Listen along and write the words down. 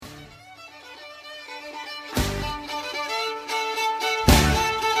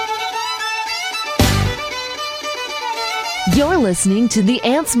listening to the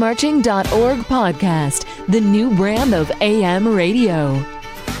AntsMarching.org podcast, the new brand of AM radio.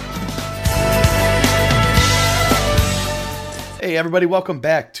 Hey, everybody, welcome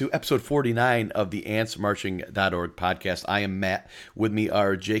back to episode 49 of the AntsMarching.org podcast. I am Matt. With me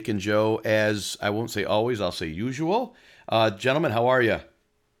are Jake and Joe, as I won't say always, I'll say usual. Gentlemen, how are you?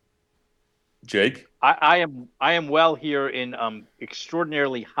 Jake? I am well here in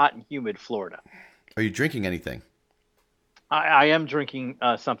extraordinarily hot and humid Florida. Are you drinking anything? I am drinking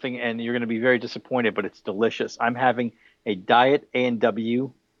something, and you're going to be very disappointed, but it's delicious. I'm having a Diet A&W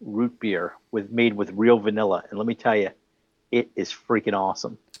root beer made with real vanilla, and let me tell you, it is freaking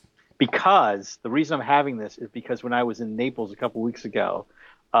awesome. Because the reason I'm having this is because when I was in Naples a couple weeks ago,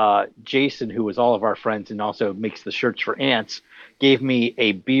 Jason, who is all of our friends and also makes the shirts for Ants, gave me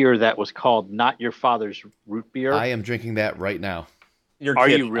a beer that was called Not Your Father's Root Beer. I am drinking that right now. Are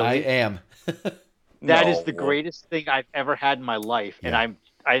you really? I am. That is the greatest thing I've ever had in my life. Yeah.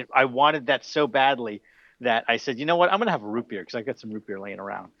 And I wanted that so badly that I said, you know what? I'm going to have a root beer because I've got some root beer laying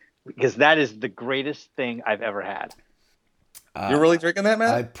around. Because that is the greatest thing I've ever had. You're really drinking that,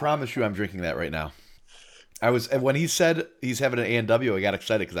 Matt? I promise you I'm drinking that right now. When he said he's having an A&W, I got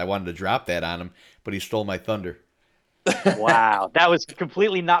excited because I wanted to drop that on him, but he stole my thunder. Wow. That was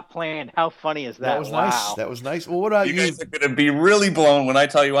completely not planned. How funny is that? That was nice. That was nice. Well, what about you? You guys are going to be really blown when I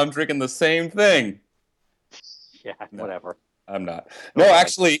tell you I'm drinking the same thing. Yeah, whatever. I'm not. No,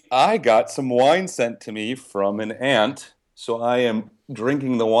 actually, I got some wine sent to me from an aunt, so I am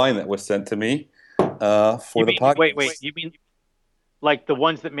drinking the wine that was sent to me for the podcast. Wait. You mean like the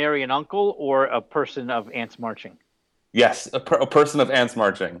ones that marry an uncle or a person of Ants Marching? Yes, a person of Ants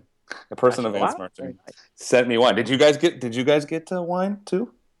Marching. A person of Ants Marching sent me wine. Did you guys get wine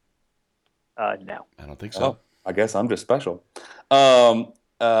too? No. I don't think so. Oh, I guess I'm just special.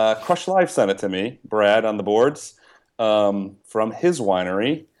 Crush Live sent it to me, Brad on the boards, from his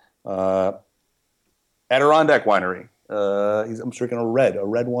winery, Adirondack Winery. I'm drinking a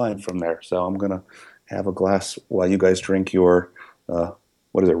red wine from there. So I'm going to have a glass while you guys drink your,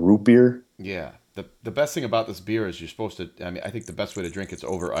 what is it, root beer? Yeah. The best thing about this beer is you're supposed to, I think the best way to drink it's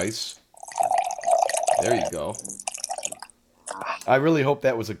over ice. There you go. I really hope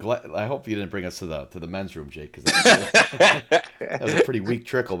that was I hope you didn't bring us to the men's room, Jake, because that was a pretty weak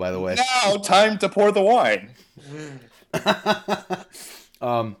trickle, by the way. Now, time to pour the wine.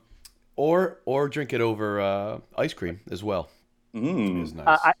 Or drink it over ice cream as well. It's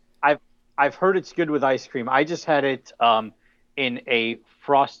nice. I've heard it's good with ice cream. I just had it in a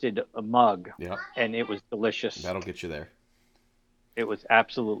frosted mug, and it was delicious. That'll get you there. It was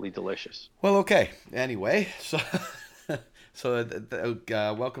absolutely delicious. Well, okay. Anyway, so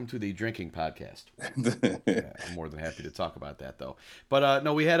welcome to the drinking podcast. I'm more than happy to talk about that, though. But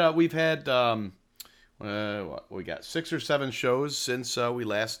no, we've had we got 6 or 7 shows since we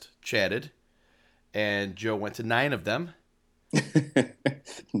last chatted, and Joe went to 9 of them.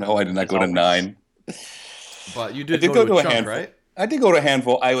 No, I did not go to 9. But you did go to a chunk, right? I did go to a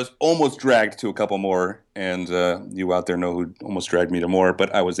handful. I was almost dragged to a couple more, and you out there know who almost dragged me to more,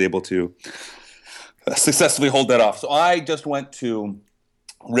 but I was able to successfully hold that off. So I just went to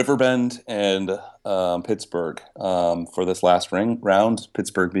Riverbend and Pittsburgh for this last round,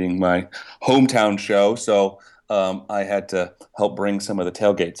 Pittsburgh being my hometown show. So I had to help bring some of the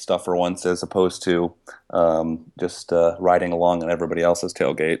tailgate stuff for once, as opposed to just riding along on everybody else's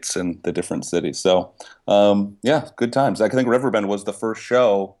tailgates in the different cities. So yeah, good times. I think Riverbend was the first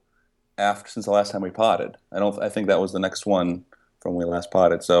show since the last time we potted. I think that was the next one from when we last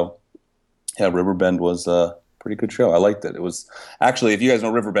potted. So yeah, Riverbend was a pretty good show. I liked it. It was actually, if you guys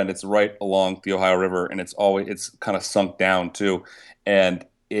know Riverbend, it's right along the Ohio River, and it's kind of sunk down too, and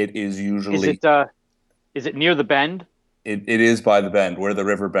it is usually. Is it near the bend? It is by the bend, where the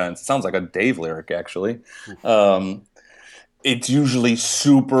river bends. It sounds like a Dave lyric, actually. It's usually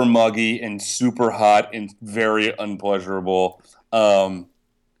super muggy and super hot and very unpleasurable.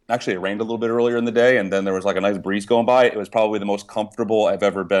 Actually, it rained a little bit earlier in the day, and then there was like a nice breeze going by. It was probably the most comfortable I've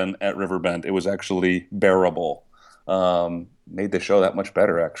ever been at Riverbend. It was actually bearable. Made the show that much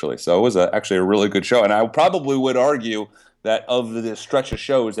better, actually. So it was actually a really good show. And I probably would argue that of the stretch of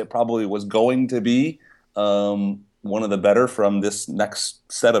shows, it probably was going to be one of the better from this next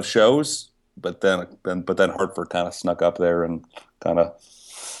set of shows, but then Hartford kind of snuck up there and kind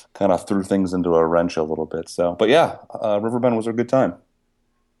of threw things into a wrench a little bit. So, but yeah, Riverbend was a good time.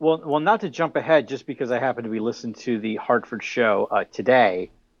 Well, not to jump ahead, just because I happen to be listening to the Hartford show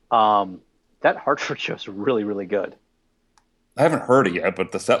today. That Hartford show is really, really good. I haven't heard it yet,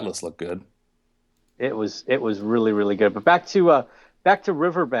 but the set list looked good. It was really, really good. But back to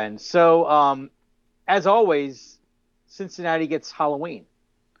Riverbend. So as always, Cincinnati gets Halloween.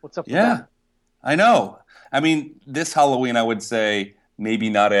 What's up with Yeah, that? I know. I mean, this Halloween, I would say maybe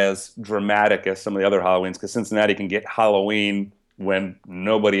not as dramatic as some of the other Halloweens because Cincinnati can get Halloween when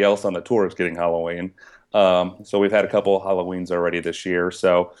nobody else on the tour is getting Halloween. So we've had a couple of Halloweens already this year.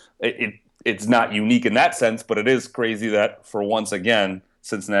 So it's not unique in that sense, but it is crazy that for once again,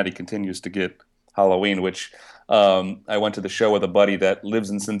 Cincinnati continues to get Halloween, which I went to the show with a buddy that lives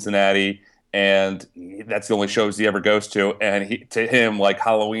in Cincinnati, and that's the only shows he ever goes to. And to him, like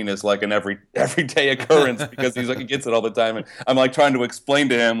Halloween is like an everyday occurrence because he's like he gets it all the time. And I'm like trying to explain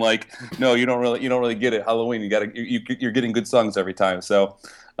to him, like, no, you don't really get it. Halloween, you're getting good songs every time. So.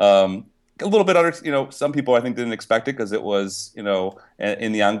 A little bit under, some people I think didn't expect it because it was,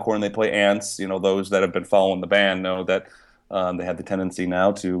 in the encore and they play Ants. Those that have been following the band know that they have the tendency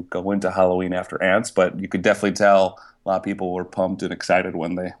now to go into Halloween after Ants, but you could definitely tell a lot of people were pumped and excited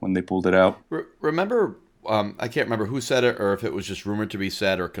when they pulled it out. Remember, I can't remember who said it or if it was just rumored to be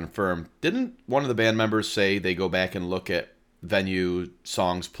said or confirmed. Didn't one of the band members say they go back and look at venue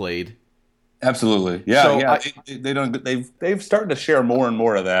songs played? Absolutely, yeah, So yeah. They've started to share more and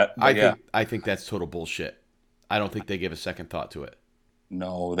more of that. I think that's total bullshit. I don't think they give a second thought to it.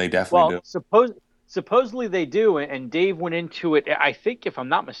 No, they definitely do. Supposedly they do, and Dave went into it. I think, if I'm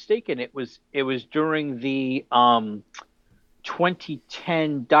not mistaken, it was during the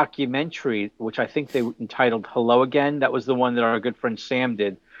 2010 documentary, which I think they entitled "Hello Again." That was the one that our good friend Sam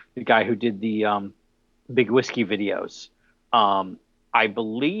did, the guy who did the Big Whiskey videos. I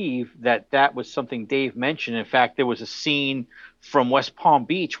believe that was something Dave mentioned. In fact, there was a scene from West Palm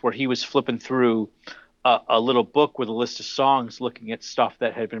Beach where he was flipping through a little book with a list of songs looking at stuff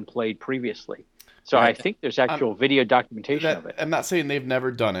that had been played previously. So right. I think there's actual video documentation of it. I'm not saying they've never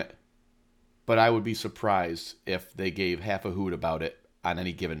done it, but I would be surprised if they gave half a hoot about it on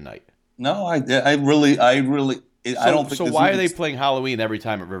any given night. No, I really I don't think so. Why are they playing Halloween every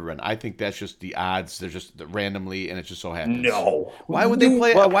time at Riverbend? I think that's just the odds. They're just randomly, and it just so happens. No. Why would they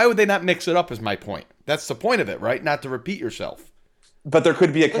play? Why would they not mix it up? Is my point. That's the point of it, right? Not to repeat yourself. But there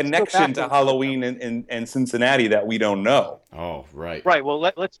could be a connection to Halloween and Cincinnati that we don't know. Oh, right. Right. Well,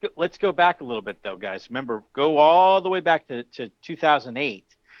 let's go back a little bit though, guys. Remember, go all the way back to 2008,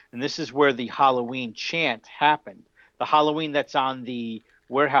 and this is where the Halloween chant happened. The Halloween that's on the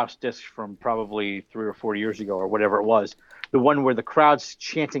warehouse disc from probably 3 or 4 years ago or whatever it was, the one where the crowd's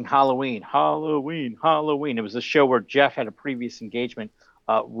chanting Halloween, Halloween, Halloween. It was a show where Jeff had a previous engagement.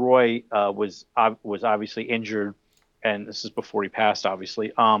 Roy was obviously injured, and this is before he passed,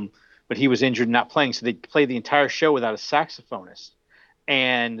 obviously. But he was injured and not playing, so they played the entire show without a saxophonist.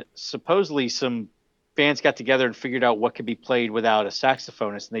 And supposedly some fans got together and figured out what could be played without a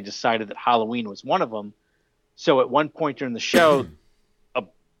saxophonist, and they decided that Halloween was one of them. So at one point during the show,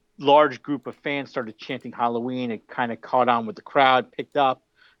 large group of fans started chanting Halloween. It kind of caught on with the crowd, picked up.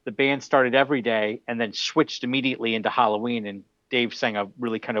 The band started every day and then switched immediately into Halloween. And Dave sang a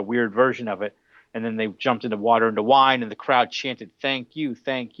really kind of weird version of it. And then they jumped into Water into Wine, and the crowd chanted, "Thank you,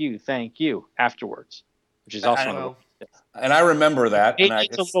 thank you, thank you," afterwards, which is also and I remember that. Maybe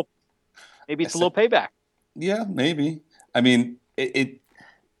it's a little payback. Yeah, maybe. I mean,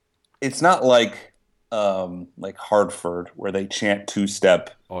 it's not like Hartford where they chant two-step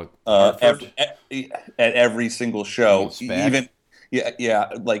at every single show. Even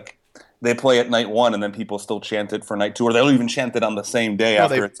like they play at night one and then people still chant it for night two, or they'll even chant it on the same day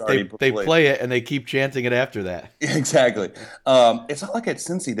after it's already played. They play it and they keep chanting it after that. Exactly. It's not like at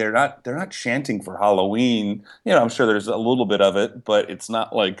Cincy they're not chanting for Halloween. I'm sure there's a little bit of it, but it's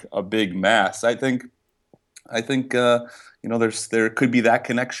not like a big mass. I think there could be that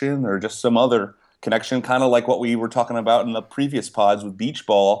connection or just some other connection, kind of like what we were talking about in the previous pods with beach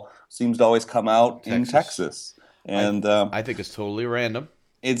ball seems to always come out in Texas. And I think it's totally random.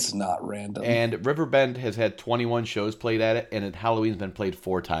 It's not random. And Riverbend has had 21 shows played at it, and Halloween's been played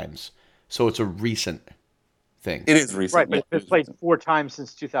 4 times. So it's a recent thing. It is recent. Right, but it's been played 4 times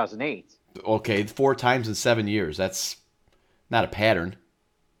since 2008. Okay, 4 times in 7 years. That's not a pattern.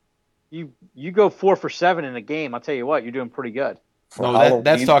 You go 4 for 7 in a game, I'll tell you what, you're doing pretty good. No,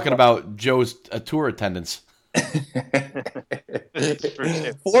 that's talking about Joe's tour attendance.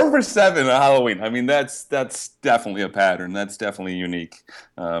 4 for 7 on Halloween. I mean, that's definitely a pattern. That's definitely unique.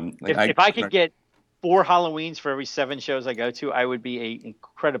 If I could get 4 Halloweens for every 7 shows I go to, I would be an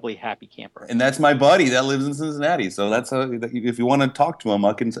incredibly happy camper. And that's my buddy that lives in Cincinnati. So that's if you want to talk to him,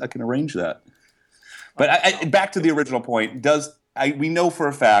 I can arrange that. But back to the original point. We know for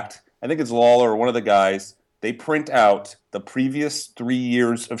a fact, I think it's Lawler or one of the guys, they print out the previous 3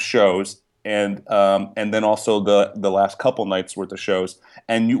 years of shows and then also the last couple nights worth of shows,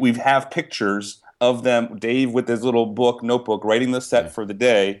 and we have pictures of them, Dave with his little notebook, writing the set for the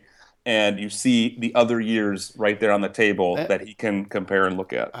day, and you see the other years right there on the table that he can compare and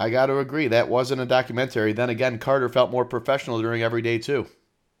look at. I got to agree. That wasn't a documentary. Then again, Carter felt more professional during every day too.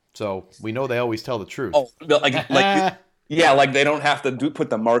 So we know they always tell the truth. Oh, like yeah, like they don't have to put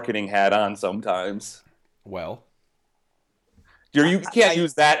the marketing hat on sometimes. Well, You can't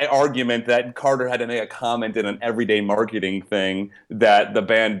use that argument that Carter had to make a comment in an everyday marketing thing that the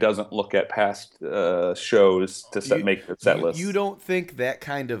band doesn't look at past shows to make the set list. You don't think that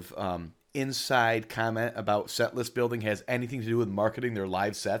kind of inside comment about set list building has anything to do with marketing their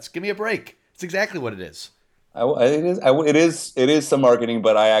live sets? Give me a break. It's exactly what it is. It is some marketing,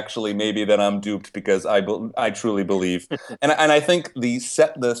 but I actually maybe that I'm duped because I truly believe, and I think the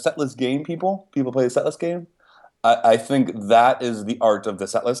set list game people play the set list game. I think that is the art of the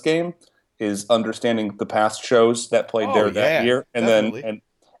setlist game, is understanding the past shows that played that year, and definitely.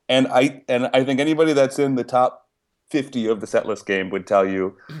 then I think anybody that's in the top 50 of the setlist game would tell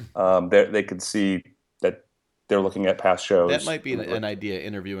you they could see that they're looking at past shows. That might be an idea.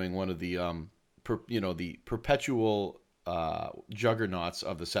 Interviewing one of the the perpetual juggernauts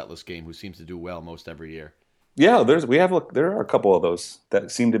of the setlist game, who seems to do well most every year. Yeah, there are a couple of those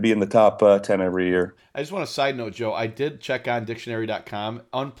that seem to be in the top 10 every year. I just want a side note, Joe. I did check on dictionary.com.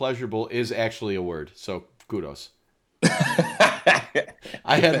 Unpleasurable is actually a word, so kudos. I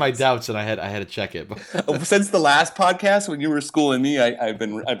had my doubts, and I had to check it. Since the last podcast when you were schooling me, I've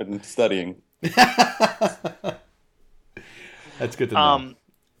been studying. That's good to know.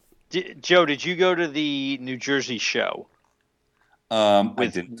 Joe, did you go to the New Jersey show? With I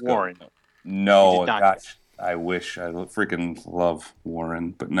didn't Warren. No, gosh. I wish. I freaking love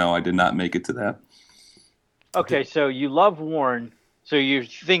Warren, but no, I did not make it to that. Okay, so you love Warren, so you're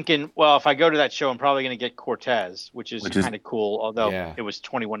thinking, well, if I go to that show, I'm probably going to get Cortez, which is kind of cool, although it was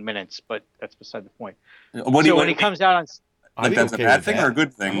 21 minutes, but that's beside the point. When he comes out on... That's a bad thing or a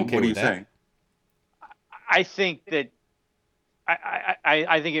good thing? What are you saying? I think that...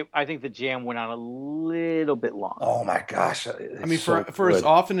 I think the jam went on a little bit long. Oh my gosh! I mean, for as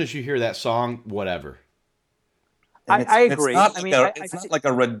often as you hear that song, whatever. I agree. It's not like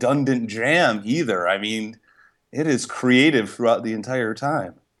a redundant jam either. I mean, it is creative throughout the entire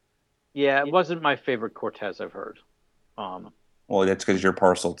time. Yeah, it wasn't my favorite Cortez I've heard. Well, that's because you're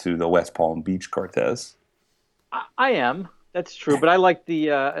partial to the West Palm Beach Cortez. I am. That's true, but I like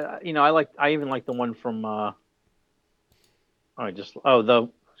the. I even like the one from. The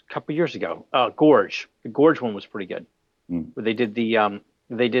couple years ago, Gorge. The Gorge one was pretty good. Where they did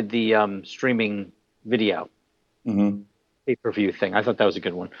the streaming video pay-per-view thing. I thought that was a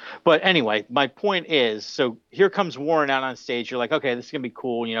good one. But anyway, my point is, so here comes Warren out on stage. You're like, okay, this is gonna be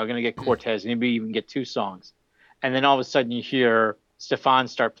cool. Gonna get Cortez. Maybe even get 2 songs, and then all of a sudden you hear Stefan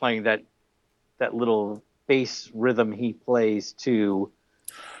start playing that little bass rhythm he plays to.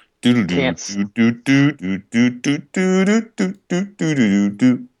 Yeah,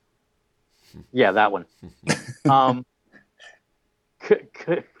 that one.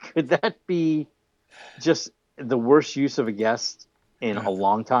 Could that be just the worst use of a guest in a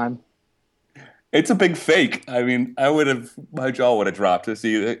long time? It's a big fake. I mean, my jaw would have dropped to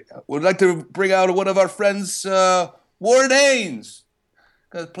see. Would like to bring out one of our friends, Warren Haynes.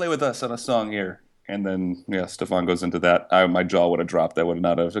 Play with us on a song here. And then, Stefan goes into that. My jaw would have dropped. I would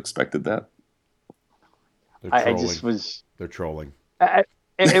not have expected that. They're trolling.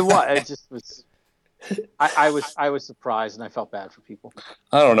 It was. It just was. I was surprised, and I felt bad for people.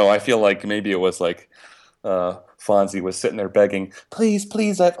 I don't know. I feel like maybe it was like Fonzie was sitting there begging, please,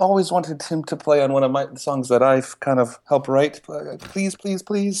 please, I've always wanted him to play on one of my songs that I've kind of helped write. Please, please,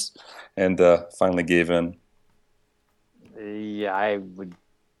 please. And finally gave in. Yeah, I would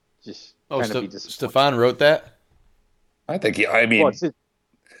just be disappointed. Stefan wrote that? I think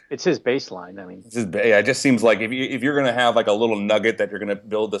it's his baseline. I mean, it just seems like if you're going to have like a little nugget that you're going to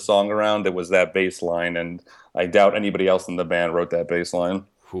build the song around, it was that bass line, and I doubt anybody else in the band wrote that bass line.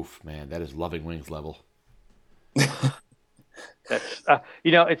 Oof, man, that is Loving Wings level.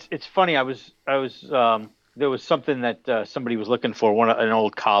 It's funny. I was there was something that somebody was looking for, an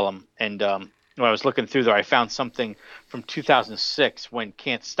old column, and when I was looking through there, I found something from 2006 when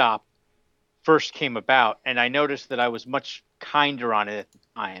Can't Stop first came about, and I noticed that I was much kinder on it at the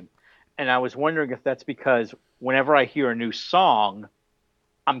time, and I was wondering if that's because whenever I hear a new song,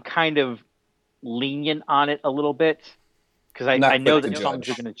 I'm kind of lenient on it a little bit because I know that songs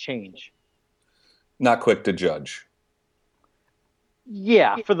are going to change. Not quick to judge.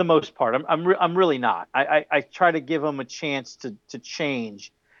 Yeah, for the most part, I'm really not. I try to give them a chance to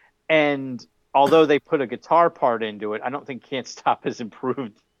change, and although they put a guitar part into it, I don't think Can't Stop has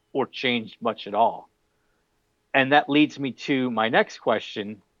improved or changed much at all. And that leads me to my next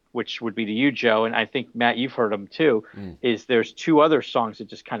question, which would be to you, Joe, and I think, Matt, you've heard them too, is there's two other songs that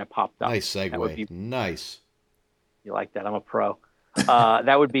just kind of popped up. Nice segue. That would be, nice. you like that? I'm a pro.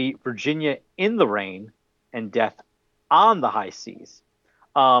 That would be Virginia in the Rain and Death on the High Seas.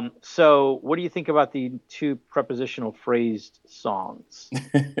 So what do you think about the two prepositional phrased songs,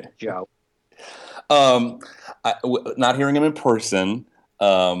 Joe? Not hearing him in person,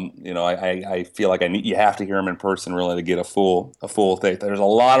 I feel like you have to hear him in person really to get a full thing. There's a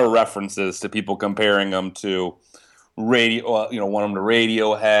lot of references to people comparing them to radio, one of them to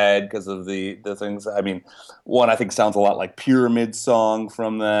Radiohead because of the things. I mean, one I think sounds a lot like Pyramid Song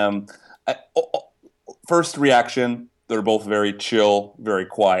from them. First reaction, they're both very chill, very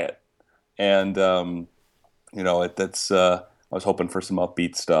quiet, and that's. I was hoping for some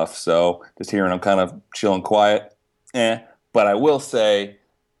upbeat stuff, so just hearing them kind of chill and quiet, But I will say,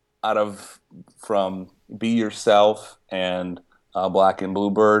 from Be Yourself and Black and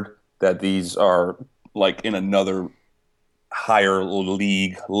Bluebird, that these are like in another higher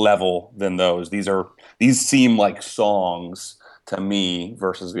league level than those. These seem like songs to me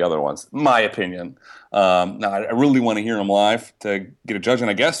versus the other ones. My opinion. Now I really want to hear them live to get a judge, and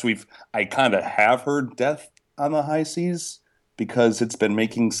I guess I kind of have heard Death on the High Seas, because it's been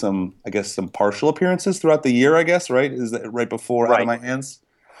making some partial appearances throughout the year, I guess, right? Is that right before Out of My Hands?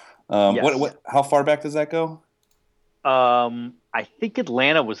 Yes. How far back does that go? I think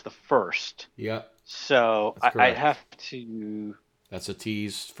Atlanta was the first. Yeah. So I'd have to... That's a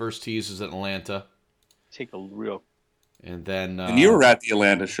tease. First tease is Atlanta. Take a real... And then... and you were at the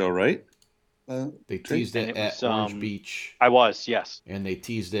Atlanta show, right? They teased it at Orange Beach. I was, yes. And they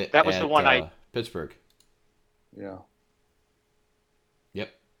teased it that was the one Pittsburgh. Yeah.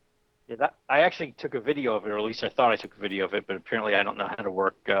 Yep. Yeah, I actually took a video of it, or at least I thought I took a video of it, but apparently I don't know how to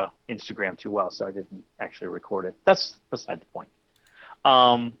work Instagram too well, so I didn't actually record it. That's beside the point.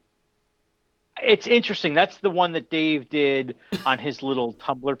 It's interesting. That's the one that Dave did on his little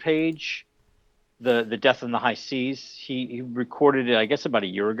Tumblr page, the Death on the High Seas. He recorded it, I guess, about a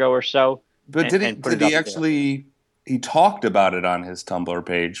year ago or so. But did he actually? He talked about it on his Tumblr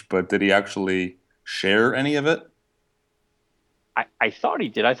page, but did he actually share any of it? I thought he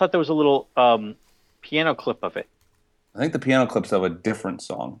did. I thought there was a little piano clip of it. I think the piano clips of a different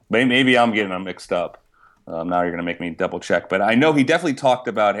song. Maybe I'm getting them mixed up. Now you're going to make me double check. But I know he definitely talked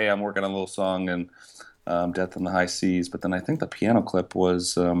about, hey, I'm working on a little song and Death on the High Seas. But then I think the piano clip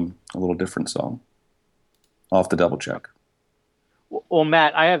was a little different song. I'll have to double check. Well,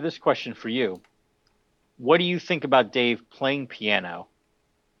 Matt, I have this question for you. What do you think about Dave playing piano?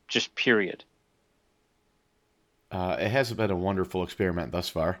 Just period. It hasn't been a wonderful experiment thus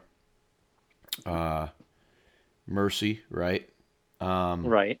far. Mercy, right?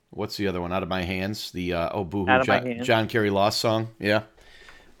 Right. What's the other one? Out of My Hands. The Boohoo John Kerry Lost song. Yeah.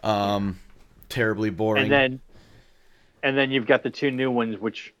 Terribly boring. And then you've got the two new ones,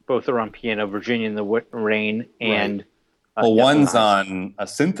 which both are on piano: Virginia in the Rain and. Right. One's on a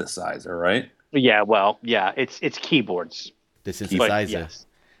synthesizer, right? Yeah. Well, yeah. It's keyboards. The synthesizer. Yes.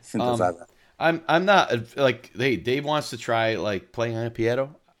 Synthesizer. I'm not like, hey, Dave wants to try like playing on a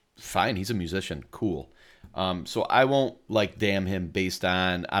piano. Fine, he's a musician. Cool. So I won't like damn him based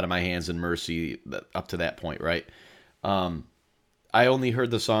on Out of My Hands and Mercy up to that point, right? I only heard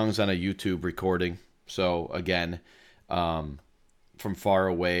the songs on a YouTube recording, so again, from far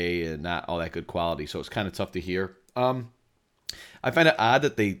away and not all that good quality, so it's kind of tough to hear. I find it odd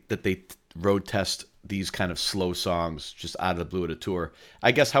that they road test these kind of slow songs just out of the blue at a tour.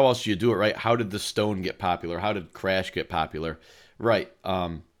 I guess how else do you do it, right? How did The Stone get popular? How did Crash get popular? Right.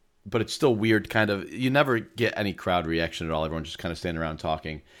 But it's still weird, kind of. You never get any crowd reaction at all. Everyone's just kind of standing around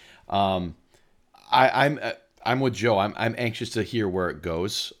talking. I'm with Joe. I'm anxious to hear where it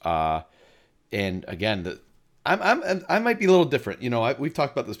goes. And again, I might be a little different. We've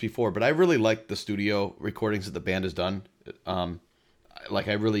talked about this before, but I really like the studio recordings that the band has done.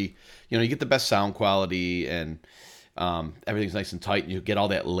 I really, you get the best sound quality and everything's nice and tight, and you get all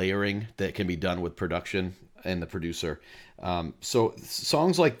that layering that can be done with production and the producer. So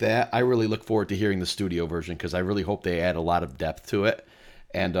songs like that, I really look forward to hearing the studio version because I really hope they add a lot of depth to it.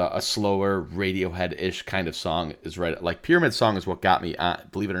 And a slower Radiohead-ish kind of song is right. Like Pyramid Song is what got me on.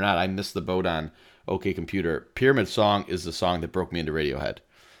 Believe it or not, I missed the boat on OK Computer. Pyramid Song is the song that broke me into Radiohead.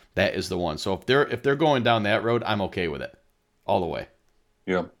 That is the one. So if they're going down that road, I'm okay with it all the way.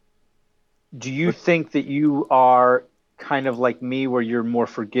 Yeah. Do you think that you are kind of like me, where you're more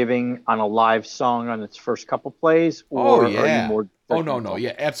forgiving on a live song on its first couple plays? Or yeah. Are you more no.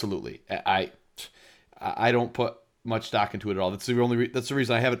 Yeah, absolutely. I don't put much stock into it at all. That's the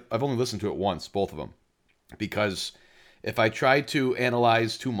reason I've only listened to it once, both of them, because if I try to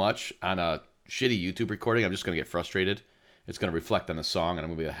analyze too much on a shitty YouTube recording, I'm just going to get frustrated. It's going to reflect on the song, and I'm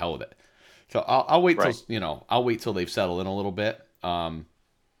going to be the hell with it. So I'll wait till I'll wait till they've settled in a little bit.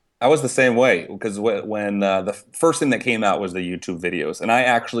 I was the same way because when the first thing that came out was the YouTube videos, and I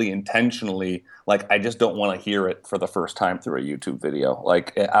actually intentionally I just don't want to hear it for the first time through a YouTube video.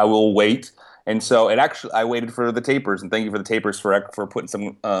 Like I will wait. And so I waited for the tapers, and thank you for the tapers for putting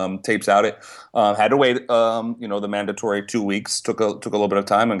some tapes out. It had to wait, the mandatory 2 weeks. Took a little bit of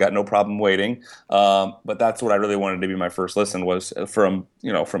time and got no problem waiting. But that's what I really wanted to be my first listen was from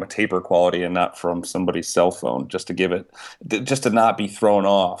a taper quality and not from somebody's cell phone, just to not be thrown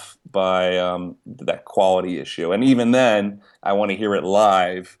off by that quality issue. And even then, I want to hear it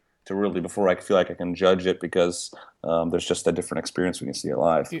live to really before I feel like I can judge it because there's just a different experience when you see it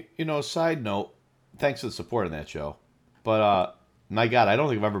live. Side note, thanks for the support on that show. But my God, I don't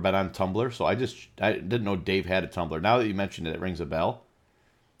think I've ever been on Tumblr, so I didn't know Dave had a Tumblr. Now that you mentioned it, it rings a bell.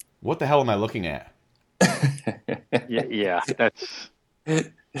 What the hell am I looking at? Yeah, that's...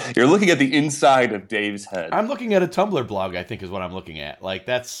 You're looking at the inside of Dave's head. I'm looking at a Tumblr blog, I think is what I'm looking at.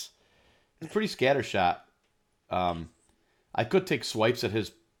 It's pretty scattershot. I could take swipes at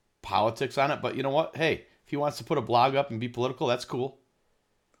his politics on it, but you know what? Hey, if he wants to put a blog up and be political, that's cool.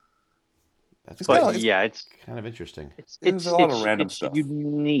 It's kind of interesting. It's a lot of random stuff.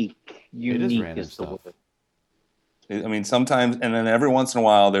 Unique. It is random stuff. I mean, sometimes, and then every once in a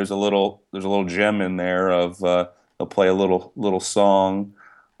while, there's a little gem in there of he'll play a little song,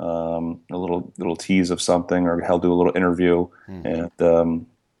 a little tease of something, or he'll do a little interview,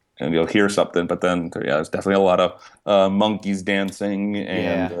 and you'll hear something. But then, there's definitely a lot of monkeys dancing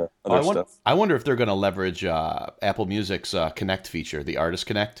and other stuff. I wonder if they're going to leverage Apple Music's Connect feature, the Artist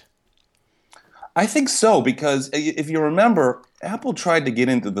Connect. I think so, because if you remember, Apple tried to get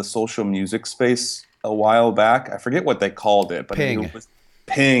into the social music space a while back. I forget what they called it, but Ping. It was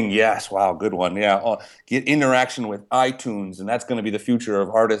Ping. Yes, wow, good one. Yeah, get interaction with iTunes, and that's going to be the future of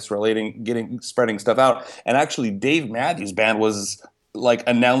artists spreading stuff out. And actually, Dave Matthews Band was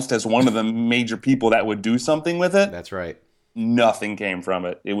announced as one of the major people that would do something with it. That's right. Nothing came from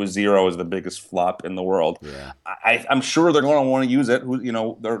it. It was zero as the biggest flop in the world. Yeah. I'm sure they're going to want to use it.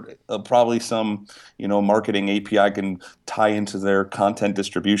 There probably some marketing API can tie into their content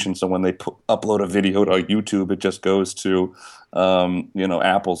distribution. So when they upload a video to YouTube, it just goes to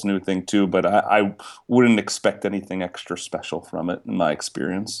Apple's new thing too. But I wouldn't expect anything extra special from it in my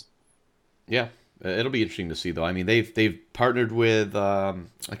experience. Yeah. It'll be interesting to see, though. I mean, they've partnered with I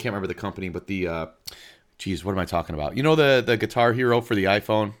can't remember the company, but the what am I talking about? The Guitar Hero for the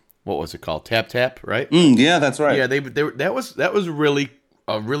iPhone. What was it called? Tap, right? Yeah, that's right. Yeah, that was really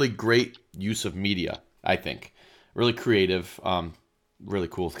a really great use of media. I think really creative, really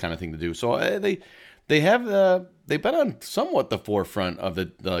cool kind of thing to do. So they've been on somewhat the forefront of the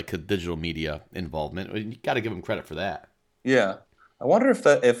digital media involvement. You got to give them credit for that. Yeah, I wonder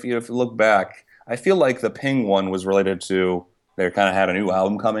if you look back. I feel like the Ping one was related to they kind of had a new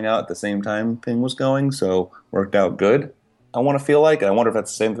album coming out at the same time Ping was going, so worked out good. I want to feel like, and I wonder if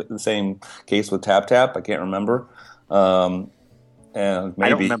that's the same case with Tap. I can't remember. And maybe I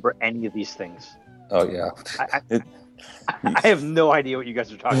don't remember any of these things. Oh yeah, I have no idea what you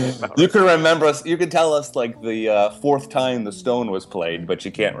guys are talking about. You can remember us. You can tell us the fourth time the Stone was played, but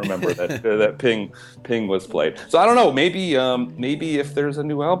you can't remember that that Ping was played. So I don't know. Maybe if there's a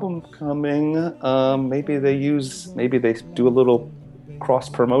new album coming, maybe they do a little cross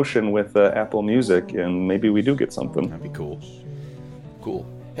promotion with Apple Music, and maybe we do get something. That'd be cool. Cool.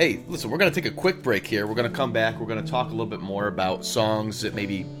 Hey, listen, we're going to take a quick break here. We're going to come back. We're going to talk a little bit more about songs that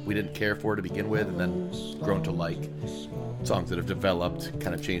maybe we didn't care for to begin with and then grown to like. Songs that have developed,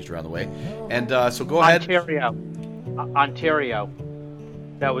 kind of changed around the way. And so go ahead. Ontario.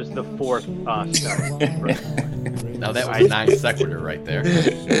 That was the fourth song. Now that was a non sequitur right there.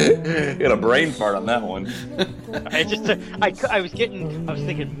 You got a brain fart on that one. I was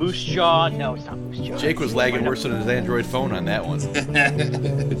thinking Moose Jaw. No, it's not Moose Jaw. Jake was lagging worse than his Android phone on that one.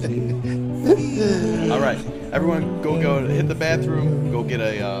 All right, everyone, go hit the bathroom. Go get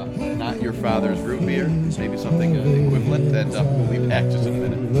a not your father's root beer, maybe something equivalent, and we'll be back just in a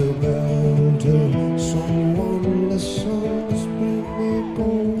minute.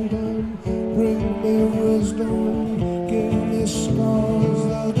 Bring me wisdom, give me scars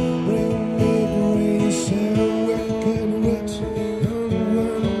that bring me grace and wicked wit. And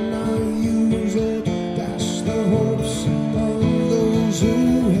when I use it, dash the hopes of those who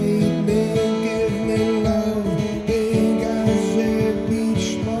hate me. Give me love, big as a beach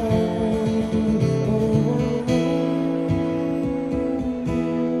ball.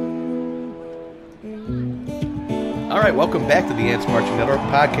 welcome back to the Ants Marching Network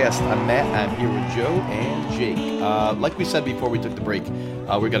podcast. I'm Matt. I'm here with Joe and Jake. Like we said before we took the break,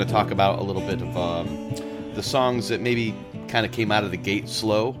 we're going to talk about a little bit of the songs that maybe kind of came out of the gate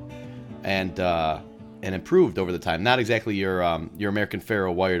slow and improved over the time. Not exactly your American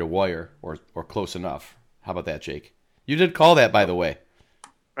Pharoah wire to wire or close enough. How about that, Jake? You did call that, by the way.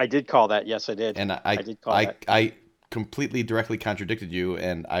 I did call that. Yes, I did. And I did call that. I completely directly contradicted you,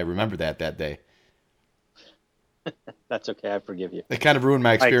 and I remember that day. That's okay. I forgive you. It kind of ruined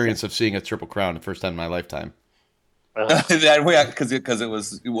my experience of seeing a Triple Crown the first time in my lifetime. Because it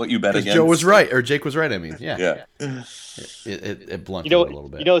was what you bet against. Joe was right, or Jake was right. I mean, yeah. Yeah. It blunted it a little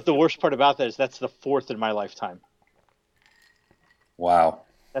bit. You know what the worst part about that is? That's the fourth in my lifetime. Wow.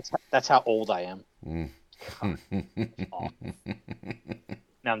 That's how old I am.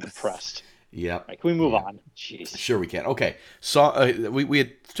 Now I'm depressed. Yep. Right, can we move on? Jeez. Sure, we can. Okay. So we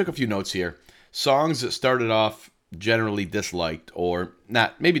took a few notes here. Songs that started off generally disliked, or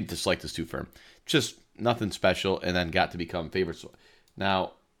not, maybe disliked is too firm. Just nothing special, and then got to become favorites.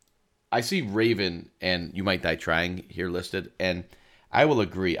 Now, I see Raven and You Might Die Trying here listed, and I will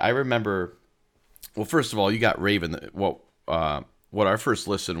agree. I remember, well, first of all, you got Raven. What our first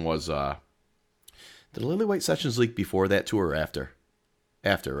listen was, did Lily White Sessions leak before that tour or after?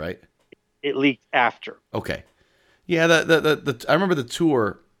 After, right? It leaked after. Okay. Yeah, I remember the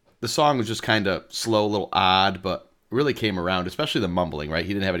tour. The song was just kind of slow, a little odd, but really came around, especially the mumbling, right?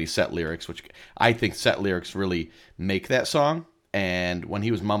 He didn't have any set lyrics, which I think set lyrics really make that song. And when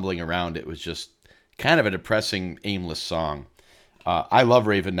he was mumbling around, it was just kind of a depressing, aimless song. I love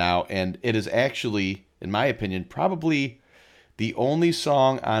Raven now, and it is actually, in my opinion, probably the only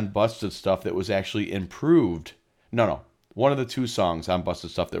song on Busted Stuff that was actually improved. No. One of the two songs on Busted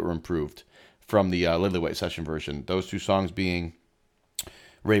Stuff that were improved from the Lily White Session version. Those two songs being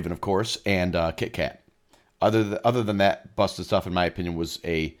Raven, of course, and Kit Kat. Other than that, Busted Stuff, in my opinion, was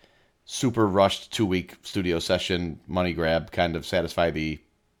a super rushed 2-week studio session, money grab, kind of satisfy the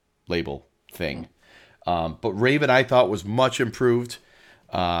label thing. But Raven, I thought, was much improved.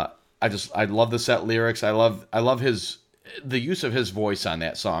 I love the set lyrics. I love the use of his voice on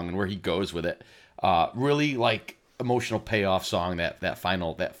that song and where he goes with it. Really like emotional payoff song. That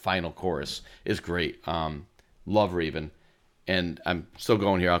final chorus is great. Love Raven. And I'm still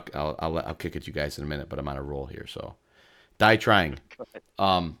going here. I'll kick at you guys in a minute, but I'm on a roll here. So, Die Trying.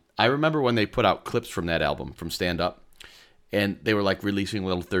 I remember when they put out clips from that album, from Stand Up, and they were like releasing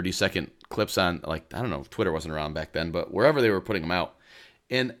little 30-second clips on, like, I don't know if Twitter wasn't around back then, but wherever they were putting them out.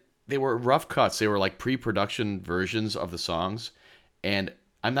 And they were rough cuts. They were like pre-production versions of the songs. And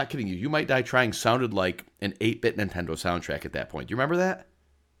I'm not kidding you. You Might Die Trying sounded like an 8-bit Nintendo soundtrack at that point. Do you remember that?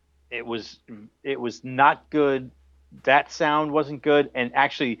 It was not good. That sound wasn't good, and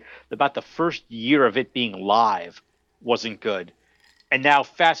actually about the first year of it being live wasn't good. And now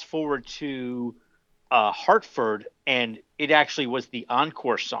fast forward to Hartford, and it actually was the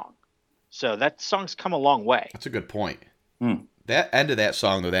encore song. So that song's come a long way. That's a good point. That end of that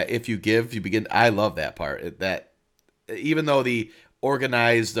song, though, that If You Give, You Begin, I love that part. That even though the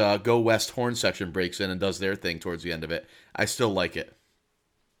organized Go West horn section breaks in and does their thing towards the end of it, I still like it.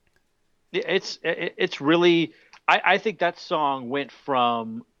 It's really... I think that song went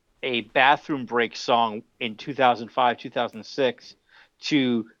from a bathroom break song in 2005, 2006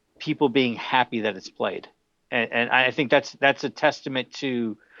 to people being happy that it's played. And I think that's a testament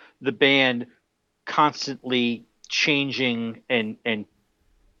to the band constantly changing and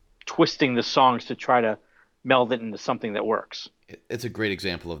twisting the songs to try to meld it into something that works. It's a great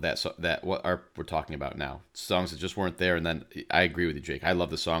example of that. So that we're talking about now, songs that just weren't there. And then I agree with you, Jake. I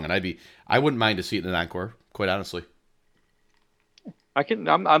love the song, and I wouldn't mind to see it in an encore. Quite honestly,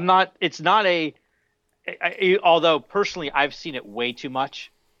 I'm not. It's not a. Although personally, I've seen it way too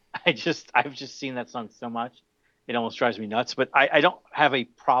much. I've just seen that song so much, it almost drives me nuts. But I don't have a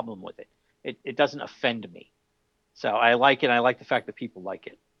problem with it. It doesn't offend me. So I like it. I like the fact that people like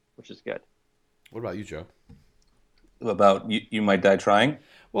it, which is good. What about you, Joe? About you Might Die Trying?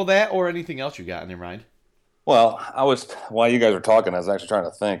 Well, that or anything else you got in your mind? Well, while you guys were talking, I was actually trying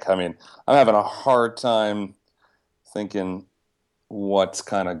to think. I mean, I'm having a hard time thinking what's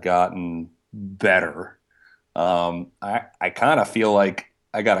kind of gotten better. I kind of feel like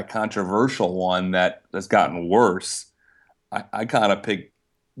I got a controversial one that's gotten worse. I kind of picked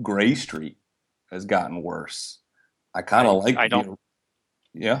Gray Street has gotten worse. I kind of like.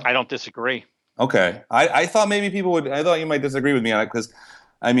 Yeah. I don't disagree. Okay. I thought maybe people would. I thought you might disagree with me on it because,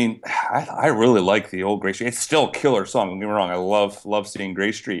 I mean, I really like the old Gray Street. It's still a killer song. Don't get me wrong. I love seeing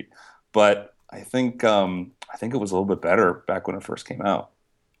Gray Street, but I think it was a little bit better back when it first came out.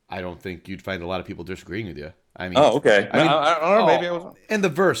 I don't think you'd find a lot of people disagreeing with you. I mean, Oh, okay. I mean, I don't know. Maybe I was. and the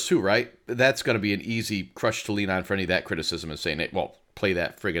verse too, right? That's going to be an easy crush to lean on for any of that criticism, is saying, "Hey, well, play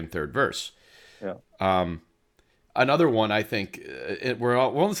that friggin' third verse." Yeah. Another one, I think, we're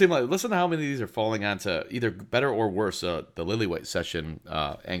on the same line. Listen to how many of these are falling onto either better or worse. The Lillywhite session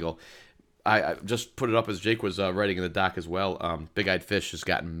angle. I just put it up as Jake was writing in the doc as well. Big Eyed Fish has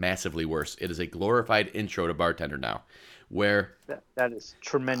gotten massively worse. It is a glorified intro to Bartender now, where That is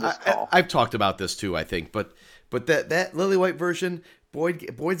tremendous call. I've talked about this too, I think, but that Lillywhite version,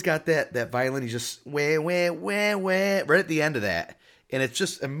 Boyd's got that violin. He's just wah wah wah wah right at the end of that, and it's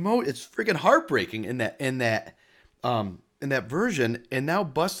just it's freaking heartbreaking in that version. And now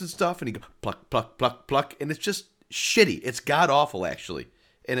Busted Stuff, and he goes pluck pluck pluck pluck, and it's just shitty. It's god awful actually,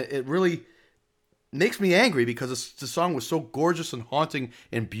 and it really makes me angry because the song was so gorgeous and haunting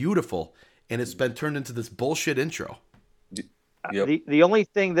and beautiful, and it's been turned into this bullshit intro. Yep. The only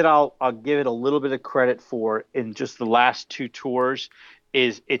thing that I'll give it a little bit of credit for in just the last two tours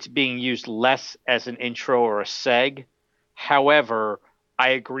is it's being used less as an intro or a seg. However,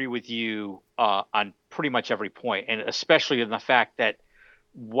 I agree with you on pretty much every point, and especially in the fact that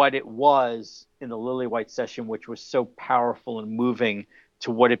what it was in the Lillywhite session, which was so powerful and moving, to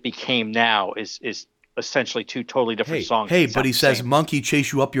what it became now is essentially two totally different songs. Hey, but he says monkey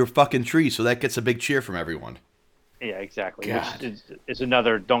chase you up your fucking tree, so that gets a big cheer from everyone. Yeah, exactly. God. Which is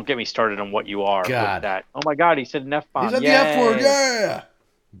another, don't get me started on what you are. God. With that. Oh my God, he said an F-bomb. He said the F word, yeah!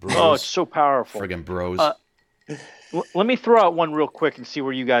 Bros. Oh, it's so powerful. Friggin' bros. Let me throw out one real quick and see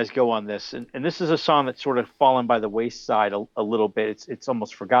where you guys go on this. And this is a song that's sort of fallen by the wayside a little bit. It's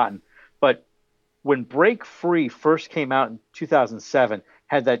almost forgotten. But when Break Free first came out in 2007,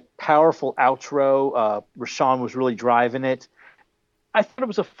 had that powerful outro. Rashawn was really driving it. I thought it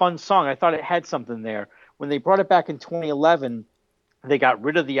was a fun song. I thought it had something there. When they brought it back in 2011, they got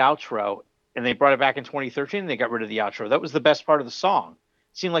rid of the outro, and they brought it back in 2013, and they got rid of the outro. That was the best part of the song.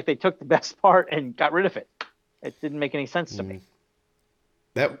 It seemed like they took the best part and got rid of it. It didn't make any sense to me.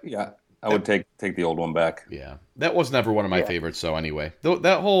 Yeah, I would take the old one back. Yeah, that was never one of my favorites. So anyway,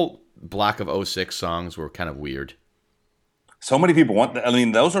 that whole block of 06 songs were kind of weird. So many people want that. I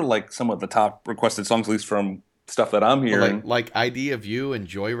mean, those are like some of the top requested songs, at least from stuff that I'm hearing. Like ID of You and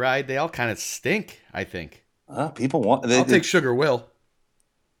Joyride, they all kind of stink, I think. People want... I'll take Sugar Will.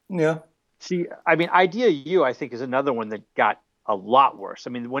 Yeah. See, I mean, Idea You, I think, is another one that got a lot worse. I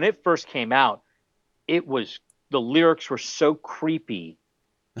mean, when it first came out, the lyrics were so creepy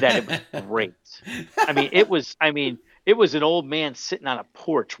that it was great. It was an old man sitting on a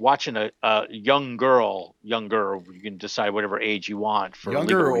porch watching a young girl. You can decide whatever age you want. For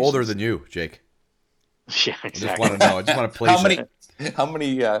younger or older than you, Jake? Yeah, exactly. I just want to know. I just want to place How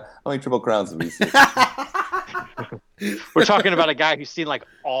many Triple Crowns have we seen? We're talking about a guy who's seen like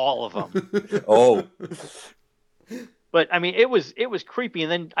all of them. Oh. But I mean, it was creepy,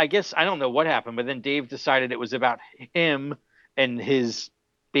 and then I guess I don't know what happened, but then Dave decided it was about him and his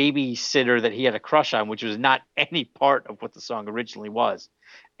babysitter that he had a crush on, which was not any part of what the song originally was,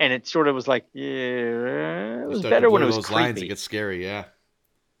 and it sort of was like, yeah, it was better when it was creepy. Lines, it gets scary, yeah.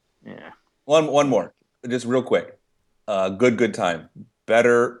 Yeah. One more, just real quick. Good time.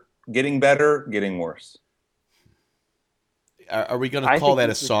 Better, getting worse. Are we going to call that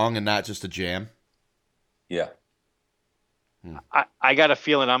a song and not just a jam? Yeah. I got a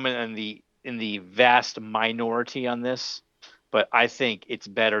feeling I'm in the vast minority on this, but I think it's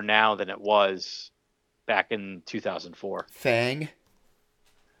better now than it was back in 2004. Fang.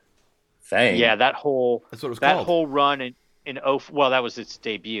 Yeah, that's what it was called. Whole run in that was its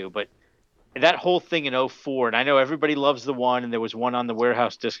debut, but that whole thing in 04, and I know everybody loves the one, and there was one on the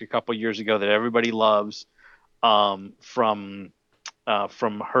Warehouse disc a couple years ago that everybody loves from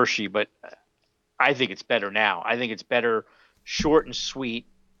Hershey, but I think it's better now. I think it's better short and sweet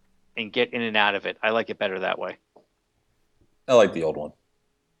and get in and out of it. I like it better that way. I like the old one.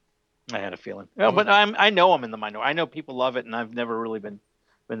 I had a feeling. Well, but I know I'm in the minority. I know people love it, and I've never really been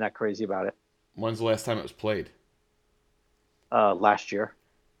that crazy about it. When's the last time it was played? Last year.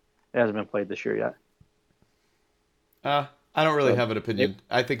 It hasn't been played this year yet. I don't really have an opinion.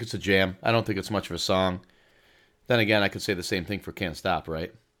 I think it's a jam. I don't think it's much of a song. Then again, I could say the same thing for Can't Stop,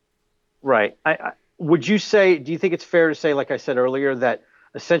 right? Right. Would you say, do you think it's fair to say, like I said earlier, that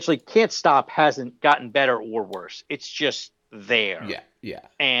essentially Can't Stop hasn't gotten better or worse? It's just there. Yeah.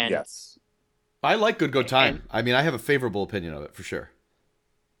 And yes. I like Good Time. I have a favorable opinion of it, for sure.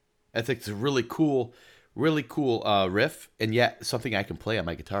 I think it's a really cool riff, and yet something I can play on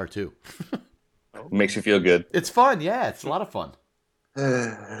my guitar, too. Makes you feel good. It's fun, yeah. It's a lot of fun.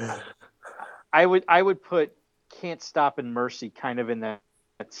 I would put Can't Stop and Mercy kind of in that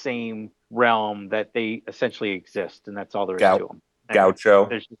same realm that they essentially exist, and that's all there is Gau- to them. Gaucho.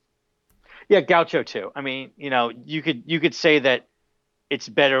 Yeah, Gaucho too. I mean, you could say that it's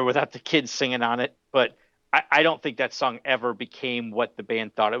better without the kids singing on it, but I don't think that song ever became what the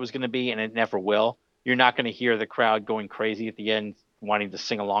band thought it was going to be, and it never will. You're not going to hear the crowd going crazy at the end, wanting to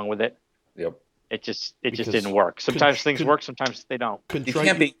sing along with it. Yep. It just Because didn't work. Sometimes things work, sometimes they don't. You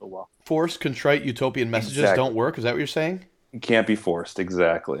can't be Contrite, forced, contrite, utopian messages Exactly. don't work. Is that what you're saying? you can't be forced.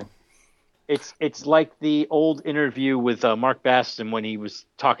 Exactly. It's like the old interview with Mark Baston when he was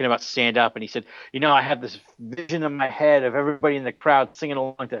talking about stand up, and he said, I have this vision in my head of everybody in the crowd singing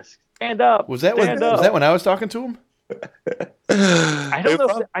along to this. Stand up. Was that when I was talking to him? I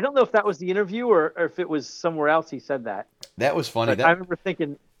don't know if that was the interview or if it was somewhere else he said that. That was funny. But I remember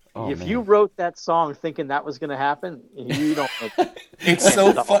thinking, if man. you wrote that song thinking that was going to happen, you don't know. It's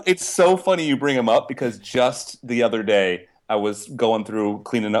so fun. It's so funny you bring him up because just the other day I was going through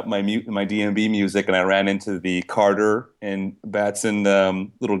cleaning up my DMB music and I ran into the Carter and Batson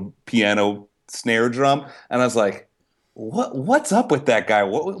little piano snare drum and I was like, what's up with that guy?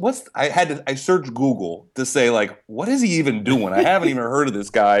 I searched Google to say like, what is he even doing? I haven't even heard of this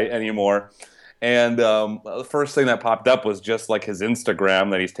guy anymore. And the first thing that popped up was just like his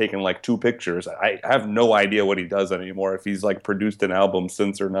Instagram that he's taken like 2 pictures. I have no idea what he does anymore, if he's like produced an album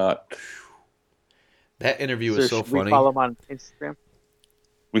since or not. That interview was so should funny. we follow him on Instagram?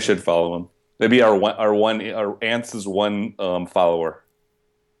 We should follow him. Maybe our Ance's one follower.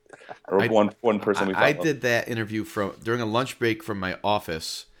 Or one person we follow. I did that interview during a lunch break from my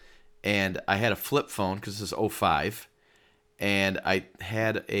office, and I had a flip phone because this is 05, and I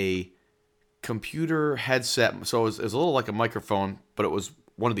had a computer headset, so it was a little like a microphone, but it was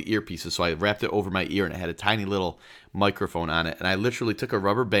one of the earpieces, so I wrapped it over my ear, and it had a tiny little microphone on it, and I literally took a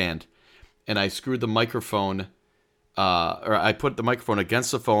rubber band, and I screwed the microphone, or I put the microphone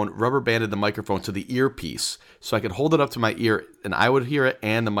against the phone, rubber banded the microphone to the earpiece, so I could hold it up to my ear, and I would hear it,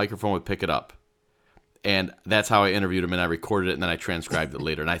 and the microphone would pick it up. And that's how I interviewed him, and I recorded it, and then I transcribed it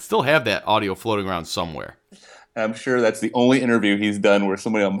later. And I still have that audio floating around somewhere. I'm sure that's the only interview he's done where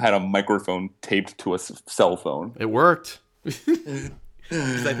somebody had a microphone taped to a cell phone. It worked.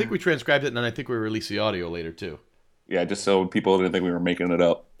 'Cause I think we transcribed it, and then I think we released the audio later, too. Yeah, just so people didn't think we were making it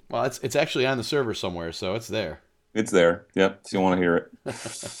up. Well, it's actually on the server somewhere, so it's there. It's there. Yep, so you want to hear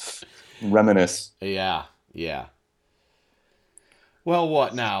it. Reminisce. Yeah. Well,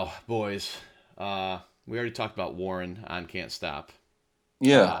 what now, boys? We already talked about Warren on Can't Stop.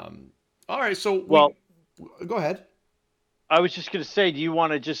 Yeah. All right, so go ahead. I was just going to say, do you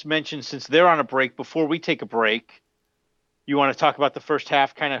want to just mention, since they're on a break, before we take a break, you want to talk about the first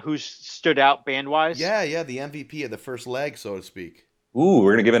half, kind of who stood out band-wise? Yeah, the MVP of the first leg, so to speak. Ooh,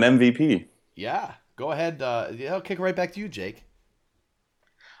 we're going to give an MVP. Yeah, go ahead. I'll kick it right back to you, Jake.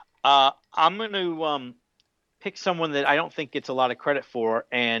 I'm going to pick someone that I don't think gets a lot of credit for,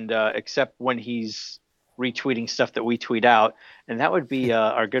 and except when he's retweeting stuff that we tweet out, and that would be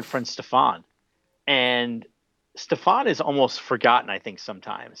our good friend Stefan. And Stefan is almost forgotten, I think,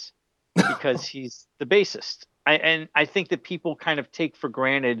 sometimes because he's the bassist. I think that people kind of take for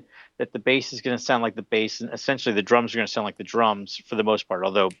granted that the bass is going to sound like the bass, and essentially the drums are going to sound like the drums for the most part,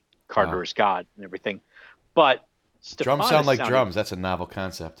 although Carter is God and everything. But Stefan drums sound like drums. That's a novel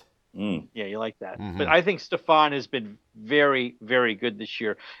concept. Yeah, you like that. Mm-hmm. But I think Stefan has been very, very good this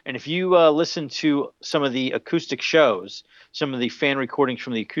year. And if you listen to some of the acoustic shows, some of the fan recordings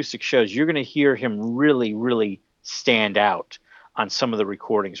from the acoustic shows, you're going to hear him really, really stand out on some of the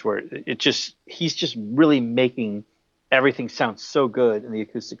recordings where he's just really making everything sound so good in the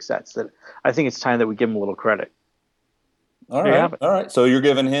acoustic sets that I think it's time that we give him a little credit. All right. So you're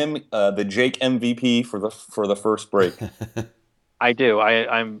giving him the Jake MVP for the first break. I do.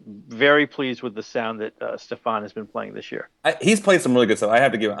 I'm very pleased with the sound that Stefan has been playing this year. He's played some really good stuff. I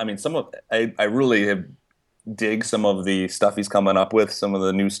have to give. I mean, I really have dig some of the stuff he's coming up with. Some of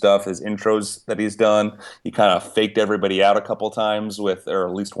the new stuff, his intros that he's done. He kind of faked everybody out a couple times or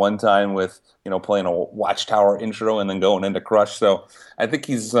at least one time with playing a Watchtower intro and then going into Crush. So I think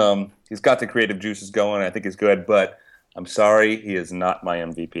he's got the creative juices going. I think he's good, but I'm sorry, he is not my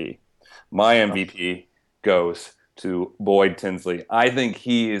MVP. My MVP goes to Boyd Tinsley. I think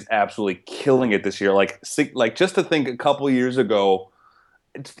he is absolutely killing it this year. Like just to think a couple years ago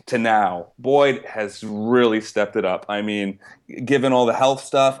to now, Boyd has really stepped it up. I mean, given all the health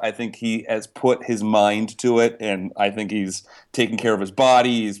stuff, I think he has put his mind to it, and I think he's taken care of his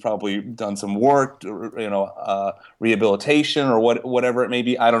body. He's probably done some work, rehabilitation or whatever it may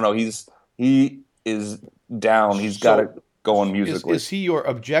be. I don't know. He is down. He's got it going musically. Is he your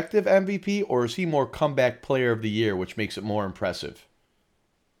objective MVP, or is he more comeback player of the year, which makes it more impressive?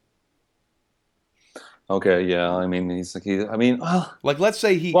 Okay, yeah. I mean, I mean, well, Like, let's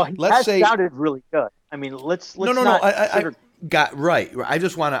say he, Well, he let's has say, sounded really good. I mean, let's no, no, no. not I sugar. got right. I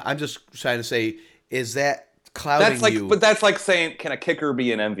just want to. I'm just trying to say, is that clouding that's like, you? but that's like saying, can a kicker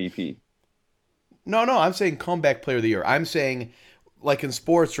be an MVP? No, no. I'm saying comeback player of the year. I'm saying, like in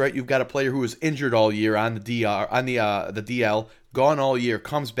sports, right? You've got a player who was injured all year on the DR, on the DL, gone all year,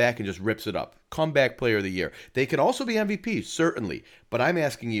 comes back and just rips it up. Comeback player of the year. They can also be MVP, certainly. But I'm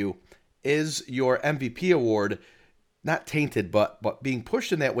asking you, is your MVP award not tainted, but being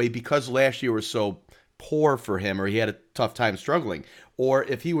pushed in that way because last year was so poor for him, or he had a tough time struggling? Or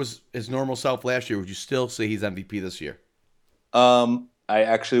if he was his normal self last year, would you still say he's MVP this year? I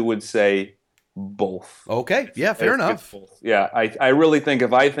actually would say both. Okay, yeah, fair enough. Yeah, I really think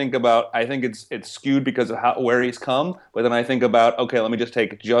if I think about, I think it's skewed because of where he's come, but then I think about, okay, let me just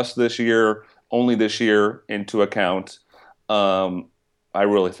take just this year, only this year into account. I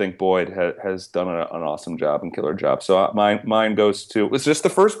really think Boyd has done an awesome job and killer job. So mine goes to, it's just the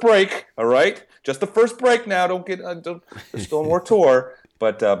first break, all right? Just the first break now. There's still more tour,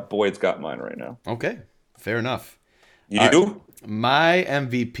 but Boyd's got mine right now. Okay, fair enough. You do? Right. My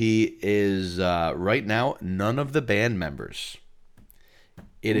MVP is right now none of the band members.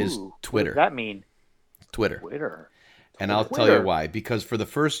 It is Twitter. What does that mean? Twitter. Twitter. And I'll tell you why. Because for the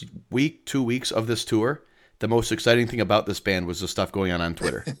first week, 2 weeks of this tour, the most exciting thing about this band was the stuff going on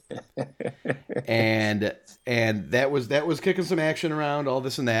Twitter. and that was kicking some action around, all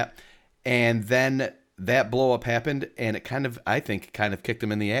this and that. And then that blow up happened, and it I think kicked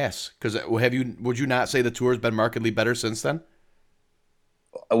them in the ass. Because would you not say the tour has been markedly better since then?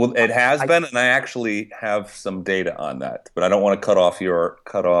 Well, it has been, and I actually have some data on that, but I don't want to cut off your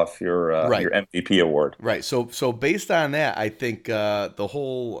Right. your MVP award. Right. So based on that, I think the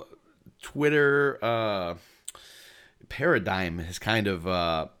whole Twitter paradigm has kind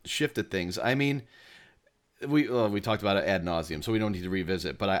of shifted things. I mean, we talked about it ad nauseum, so we don't need to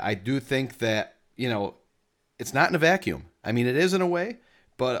revisit. But I do think that it's not in a vacuum. I mean, it is in a way,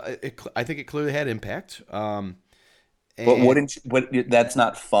 but I think it clearly had impact. But that's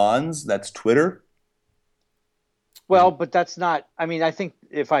not Fonz, that's Twitter. Well, but that's not. I mean, I think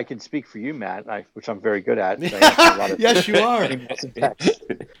if I can speak for you, Matt, which I'm very good at. A lot of Yes, you are.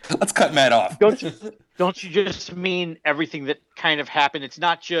 Let's cut Matt off. Don't you just mean everything that kind of happened? It's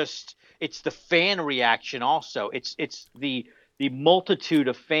not just. It's the fan reaction. Also, it's the multitude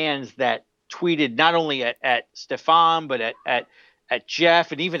of fans that tweeted not only at Stefan but at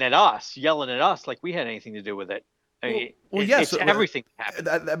Jeff and even at us, yelling at us like we had anything to do with it. I mean, yes, it's everything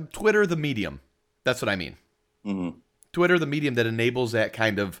happened. Twitter, the medium. That's what I mean. Mm-hmm. Twitter, the medium that enables that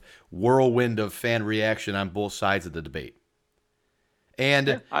kind of whirlwind of fan reaction on both sides of the debate.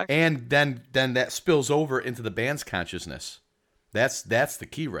 And then that spills over into the band's consciousness. That's the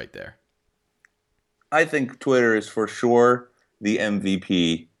key right there. I think Twitter is for sure the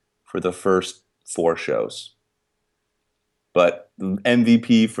MVP for the first 4 shows. But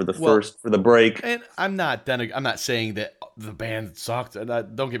MVP for the break. And I'm not saying that the band sucked.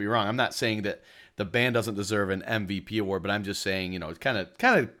 Don't get me wrong. I'm not saying that the band doesn't deserve an MVP award, but I'm just saying, it's kind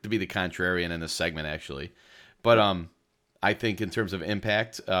of to be the contrarian in this segment actually. But I think in terms of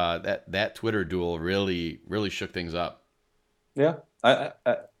impact, that Twitter duel really shook things up. Yeah.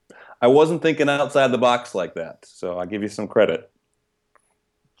 I wasn't thinking outside the box like that, so I'll give you some credit.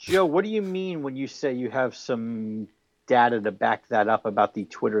 Joe, what do you mean when you say you have some data to back that up about the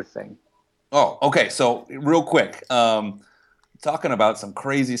Twitter thing? Oh, okay. So real quick, talking about some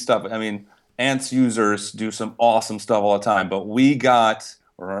crazy stuff. I mean, Ants users do some awesome stuff all the time, but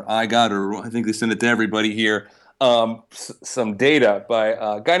I think they sent it to everybody here, some data by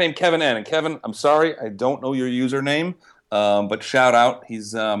a guy named Kevin N. And Kevin, I'm sorry, I don't know your username, but shout out.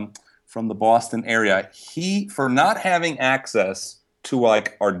 He's from the Boston area. He, for not having access to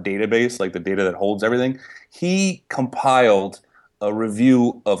like our database, like the data that holds everything, he compiled a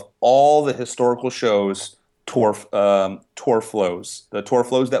review of all the historical shows tour flows, the tour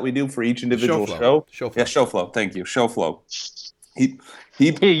flows that we do for each individual show. Show flow. Yeah, show flow. Thank you. Show flow. You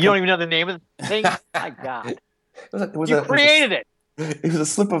don't even know the name of the thing? My God. You created it. It was a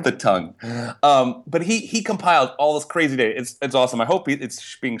slip of the tongue. But he compiled all this crazy data. It's awesome. I hope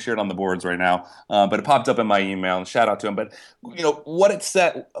it's being shared on the boards right now. But it popped up in my email, and shout out to him. But what it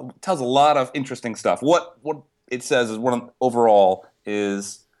said tells a lot of interesting stuff. What it says is overall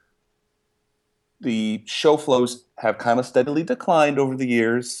is the show flows have kind of steadily declined over the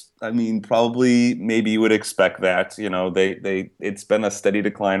years. I mean, probably maybe you would expect that. It's been a steady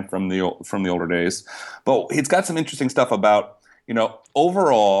decline from the older days. But it's got some interesting stuff about,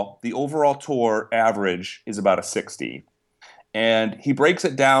 overall, the overall tour average is about a 60. And he breaks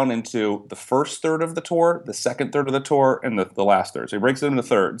it down into the first third of the tour, the second third of the tour, and the last third. So he breaks it into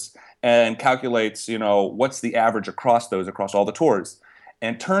thirds and calculates, what's the average across all the tours.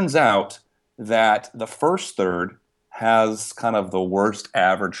 And turns out that the first third has kind of the worst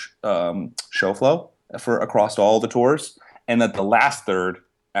average show flow for across all the tours, and that the last third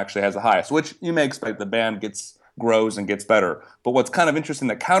actually has the highest, which you may expect. The band grows and gets better. But what's kind of interesting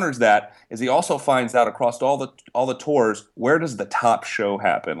that counters that is he also finds out across all the tours, where does the top show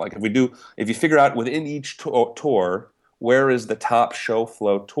happen? Like if you figure out within each tour, where is the top show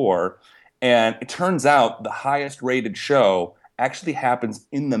flow tour? And it turns out the highest rated show actually happens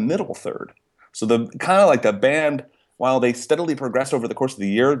in the middle third. So the kind of like the band, while they steadily progress over the course of the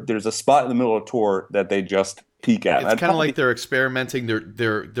year, there's a spot in the middle of the tour that they just peak at. It's kind of like they're experimenting.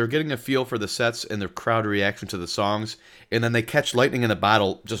 They're getting a feel for the sets and the crowd reaction to the songs, and then they catch lightning in a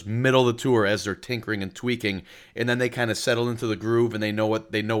bottle just middle of the tour as they're tinkering and tweaking, and then they kind of settle into the groove and they know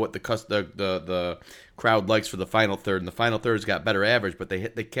what the crowd likes for the final third. And the final third's got better average, but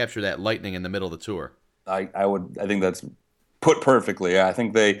they capture that lightning in the middle of the tour. I think that's put perfectly. I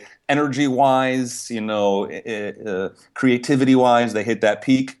think they, energy-wise, creativity-wise, they hit that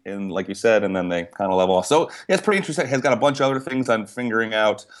peak, and like you said, and then they kind of level off. So yeah, it's pretty interesting. It has got a bunch of other things on figuring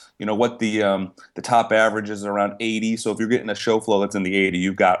out, what the top average is around 80. So if you're getting a show flow that's in the 80,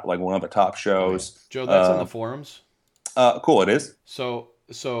 you've got like one of the top shows. Right. Joe, that's on the forums. Cool, it is. So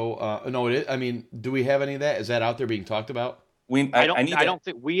no, it is. I mean, do we have any of that? Is that out there being talked about? I don't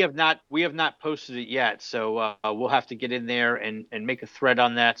think we have not posted it yet. So we'll have to get in there and make a thread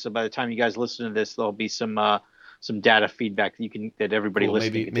on that. So by the time you guys listen to this, there'll be some data feedback that everybody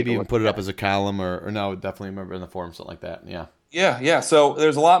listening can maybe even put it up as a column or no, definitely remember in the forum, something like that. Yeah. Yeah. So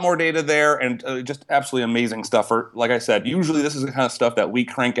there's a lot more data there, and just absolutely amazing stuff. Like I said, usually this is the kind of stuff that we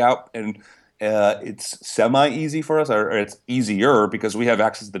crank out, and it's semi-easy for us, or it's easier because we have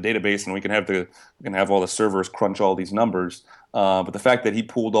access to the database and we can have all the servers crunch all these numbers. But the fact that he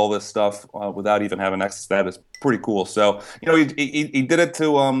pulled all this stuff without even having access to that is pretty cool. So he did it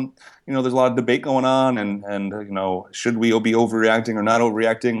to there's a lot of debate going on, and should we be overreacting or not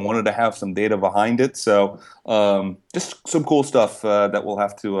overreacting? Wanted to have some data behind it. So just some cool stuff that we'll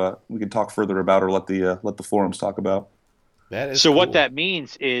have to we can talk further about, or let the forums talk about. That is so cool. What that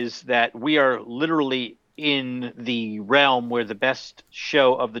means is that we are literally in the realm where the best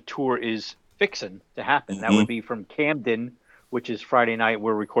show of the tour is fixing to happen. Mm-hmm. That would be from Camden, which is Friday night.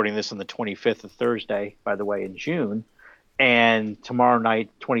 We're recording this on the 25th of Thursday, by the way, in June. And tomorrow night,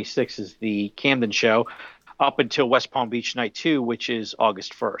 26th, is the Camden show, up until West Palm Beach night 2, which is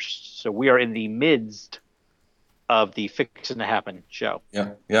August 1st. So we are in the midst of the fixing to happen show.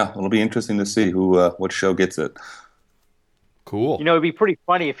 Yeah. It'll be interesting to see what show gets it. Cool. It'd be pretty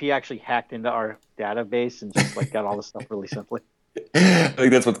funny if he actually hacked into our database and just got all this stuff really simply. I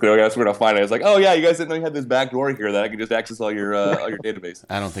think that's what's going on. We're going to find it. It's like, oh yeah, you guys didn't know you had this back door here that I can just access all your database.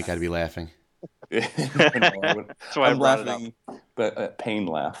 I don't think I'd be laughing. That's why I'm laughing, but pain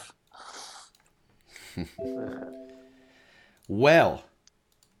laugh. Well,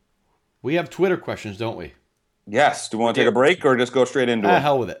 we have Twitter questions, don't we? Yes. Do we want to take a break or just go straight into it?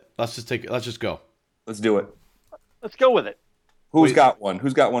 Hell with it. Let's just go. Let's do it. Let's go with it. Who's got one?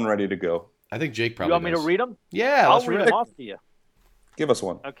 Who's got one ready to go? I think Jake probably. You want me to read them? Yeah, I'll read them off to you. Give us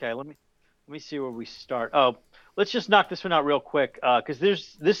one. Okay, let me see where we start. Oh, let's just knock this one out real quick because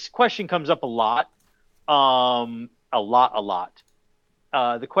this question comes up a lot, a lot.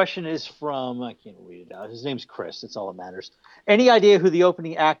 The question is from, I can't read it out. His name's Chris. That's all that matters. Any idea who the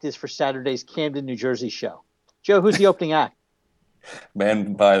opening act is for Saturday's Camden, New Jersey show? Joe, who's the opening act?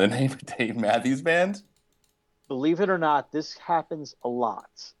 Man by the name of Dave Matthews Band. Believe it or not, this happens a lot.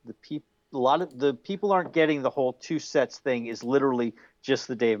 A lot of the people aren't getting the whole two sets thing is literally just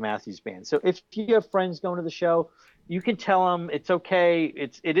the Dave Matthews Band. So if you have friends going to the show, you can tell them it's okay.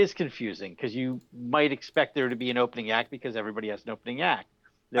 It is confusing because you might expect there to be an opening act because everybody has an opening act.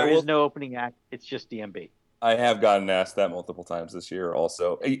 There is no opening act. It's just DMB. I have gotten asked that multiple times this year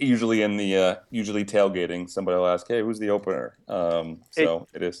also. Usually in the tailgating, somebody will ask, hey, who's the opener?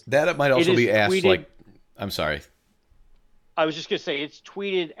 It is. That might also be asked tweeted, I'm sorry. I was just going to say, it's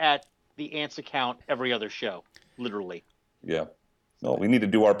tweeted at the Ants account every other show, literally. Yeah. No, we need to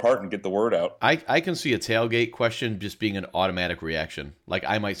do our part and get the word out. I can see a tailgate question just being an automatic reaction. Like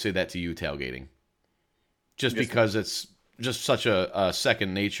I might say that to you tailgating. Just because it's just such a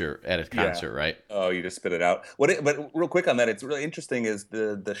second nature at a concert, right? Oh, you just spit it out. But real quick on that, it's really interesting is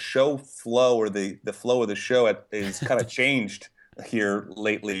the show flow or the flow of the show is kind of changed here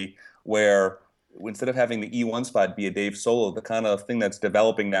lately where instead of having the E1 spot be a Dave solo, the kind of thing that's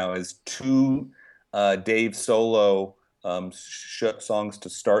developing now is two Dave solo songs to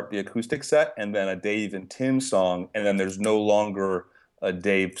start the acoustic set, and then a Dave and Tim song, and then there's no longer a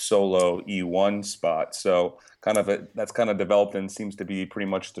Dave solo E1 spot. So that's kind of developed and seems to be pretty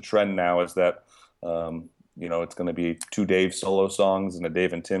much the trend now, is that it's going to be 2 Dave solo songs and a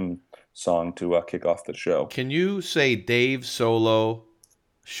Dave and Tim song to kick off the show. Can you say Dave solo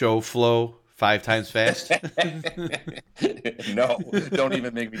show flow 5 times fast? No, don't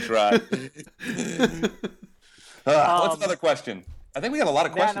even make me try. What's another question? I think we got a lot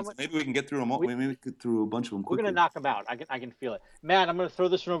of questions. Maybe we can get through them. Maybe we get through a bunch of them quickly. We're going to knock them out. I can feel it. Matt, I'm going to throw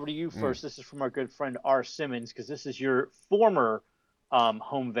this one over to you first. This is from our good friend R. Simmons, because this is your former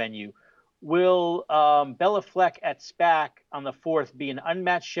home venue. Will Bella Fleck at SPAC on the 4th be an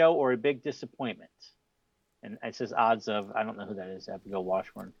unmatched show or a big disappointment? And it says odds of, I don't know who that is, Abigail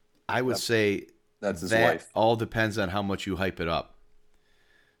Washburn. I would say that's his that wife. All depends on how much you hype it up.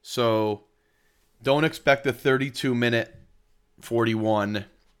 So don't expect a 32-minute 41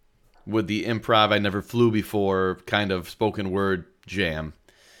 with the improv I never flew before kind of spoken word jam.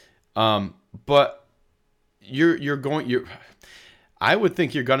 But I would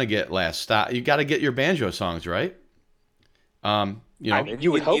think you're going to get Last Stop. You got to get your banjo songs, right?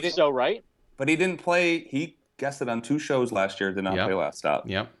 You would hope so, right? But he didn't play. He guested on 2 shows last year. Did not play Last Stop.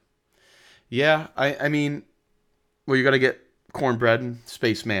 Yep. Yeah, I mean, well, you got to get Cornbread and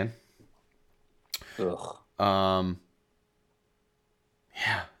Spaceman. Ugh. Yeah.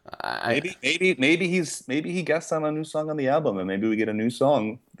 Maybe he guests on a new song on the album, and maybe we get a new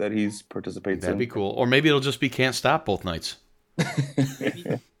song that he's participates in. That'd be cool. Or maybe it'll just be Can't Stop both nights.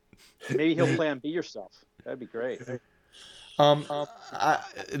 Maybe he'll play on Be Yourself. That'd be great.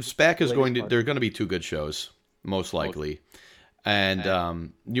 SPAC is going to. There are going to be 2 good shows, most likely,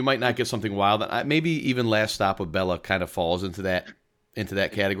 and you might not get something wild. Maybe even Last Stop with Bella kind of falls into that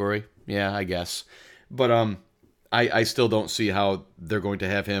category. Yeah, I guess. But I still don't see how they're going to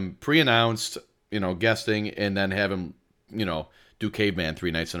have him pre-announced, guesting, and then have him, do Caveman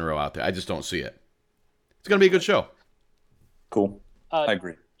 3 nights in a row out there. I just don't see it. It's going to be a good show. Cool. I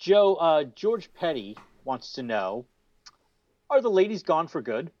agree. Joe, George Petty wants to know, are the ladies gone for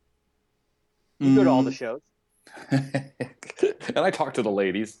good? You go to all the shows. And I talked to the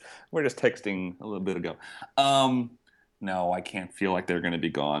ladies. We're just texting a little bit ago. No, I can't feel like they're going to be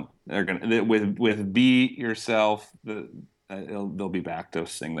gone. They're going to with Be Yourself. They'll be back to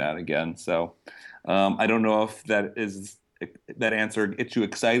sing that again. So I don't know if that answer gets you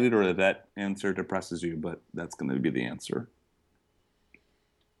excited or that answer depresses you, but that's going to be the answer.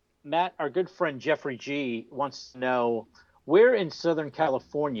 Matt, our good friend Jeffrey G wants to know, where in Southern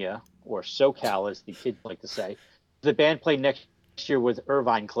California, or SoCal as the kids like to say, the band play next year with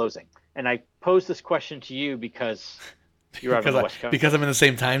Irvine closing? And I pose this question to you because you're out on the West Coast. Because I'm in the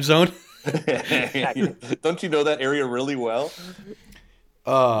same time zone? Don't you know that area really well?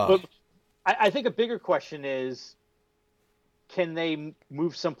 But I think a bigger question is, can they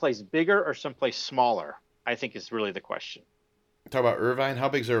move someplace bigger or someplace smaller? I think is really the question. Talk about Irvine. How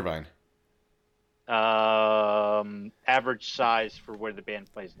big's Irvine? Average size for where the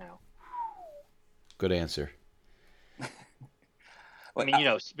band plays now. Good answer. I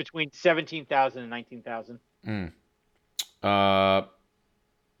mean, between 17,000 and 19,000. I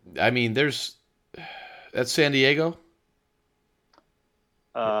mean, that's San Diego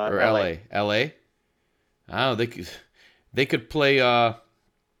or LA. LA. Oh, they could play.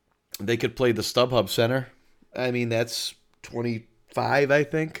 They could play the StubHub Center. I mean, that's 25, I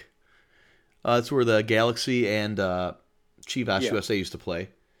think. That's where the Galaxy and Chivas USA used to play.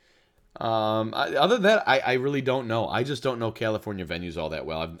 Other than that, I really don't know. I just don't know California venues all that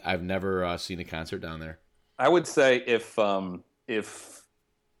well. I've never seen a concert down there. I would say if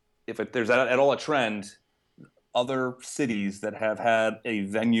there's at all a trend, other cities that have had a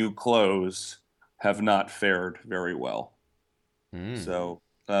venue close have not fared very well. So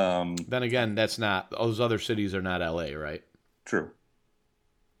then again, those other cities are not LA, right? True.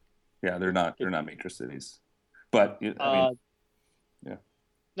 Yeah, they're not major cities, but yeah.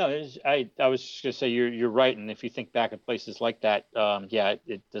 No, I was just gonna say you're right, and if you think back at places like that,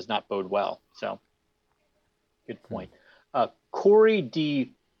 it does not bode well. So, good point. Corey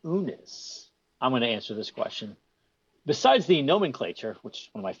D. Unis, I'm going to answer this question. Besides the nomenclature, which is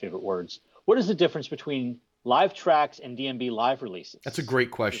one of my favorite words, what is the difference between live tracks and DMB live releases? That's a great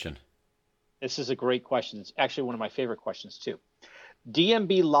question. This is a great question. It's actually one of my favorite questions too.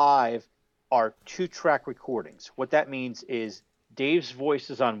 DMB live are 2-track recordings. What that means is Dave's voice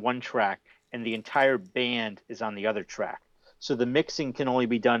is on one track and the entire band is on the other track. So the mixing can only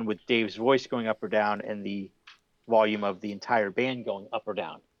be done with Dave's voice going up or down and the volume of the entire band going up or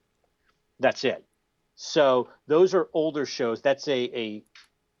down. That's it. So those are older shows. That's a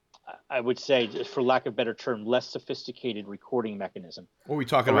I would say, just for lack of a better term, less sophisticated recording mechanism. What are we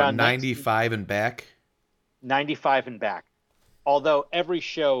talking Around about? 95 and back? 95 and back. Although every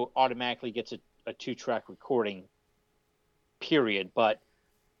show automatically gets a 2-track recording, period. But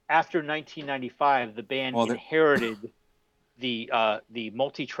after 1995, the band inherited the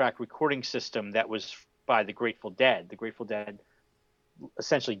multi-track recording system that was by the Grateful Dead. The Grateful Dead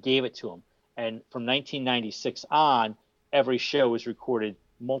essentially gave it to them. And from 1996 on, every show was recorded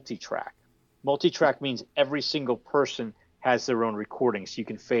multi-track. Multi-track means every single person has their own recording, so you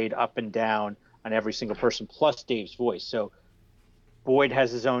can fade up and down on every single person, plus Dave's voice. So Boyd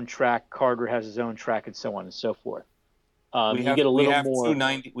has his own track, Carter has his own track, and so on and so forth. We have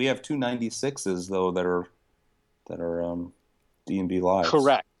 296s though that are D&B live.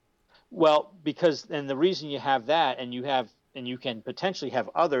 Correct. Well, because and the reason you have that, and you can potentially have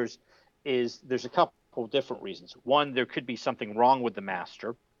others, is there's a couple different reasons. One, there could be something wrong with the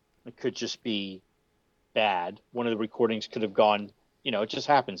master. It could just be bad. One of the recordings could have gone. It just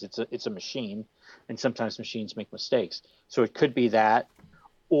happens. It's a machine, and sometimes machines make mistakes. So it could be that,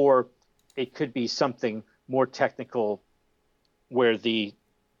 or it could be something more technical, where the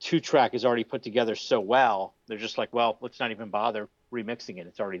 2-track is already put together so well, they're just like, well, let's not even bother remixing it.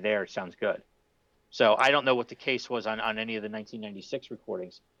 It's already there. It sounds good. So I don't know what the case was on any of the 1996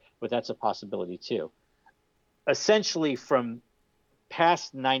 recordings, but that's a possibility too. Essentially, from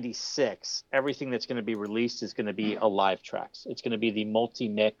past 96, everything that's going to be released is going to be a live tracks. It's going to be the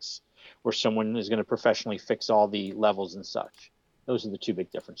multi-mix where someone is going to professionally fix all the levels and such. Those are the two big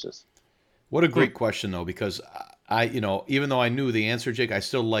differences. What a great question, though, because I even though I knew the answer, Jake, I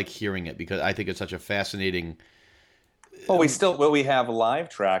still like hearing it because I think it's such a fascinating. Well, we have live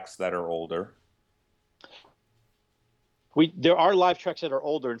tracks that are older. There are live tracks that are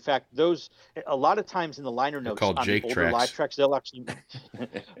older. In fact, those a lot of times in the liner notes called on Jake the older tracks. live tracks, they'll actually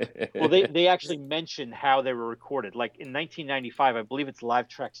they actually mention how they were recorded. Like in 1995, I believe it's live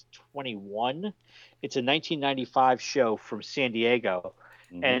tracks 21. It's a 1995 show from San Diego,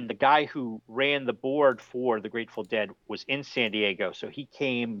 and the guy who ran the board for the Grateful Dead was in San Diego, so he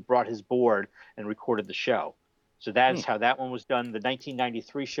came, brought his board, and recorded the show. So that's how that one was done. The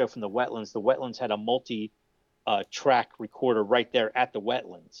 1993 show from the Wetlands had a multi-track recorder right there at the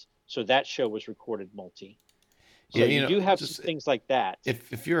Wetlands. So that show was recorded multi. So Yeah, you do have some things like that.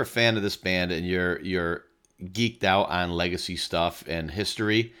 If you're a fan of this band and you're geeked out on legacy stuff and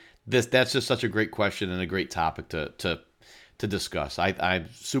history, that's just such a great question and a great topic to discuss. I'm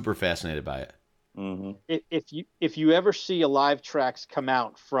super fascinated by it. Mm-hmm. If you ever see a live tracks come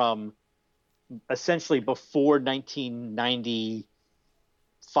out from essentially before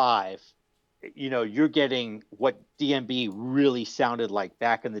 1995, you're getting what DMB really sounded like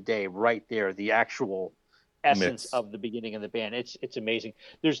back in the day, right there, the actual essence of the beginning of the band. It's amazing.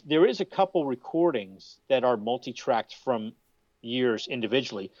 There is a couple recordings that are multi-tracked from years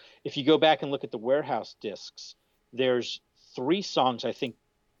individually. If you go back and look at the Warehouse discs, there's 3 songs I think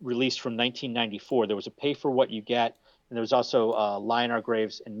released from 1994. There was a Pay for What You Get, and there was also Lie in Our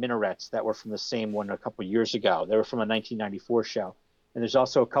Graves and Minarets that were from the same one a couple years ago. They were from a 1994 show. And there's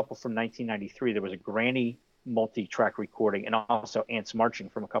also a couple from 1993. There was a Granny multi-track recording and also Ants Marching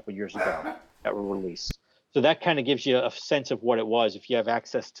from a couple years ago that were released. So that kind of gives you a sense of what it was. If you have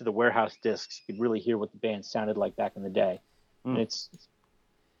access to the Warehouse discs, you could really hear what the band sounded like back in the day. And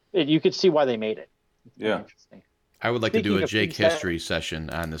you could see why they made it. It's very interesting. I would like to do a Jake history session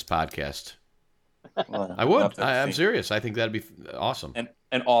on this podcast. Well, I would. I'm serious. I think that'd be awesome.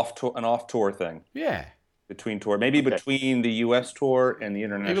 An off tour thing. Yeah. Between the U.S. tour and the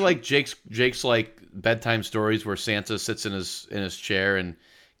international. Maybe like Jake's like bedtime stories where Santa sits in his chair and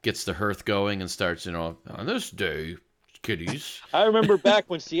gets the hearth going and starts, on this day, kiddies. I remember back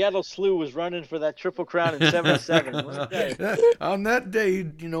when Seattle Slew was running for that Triple Crown in '77. On that day,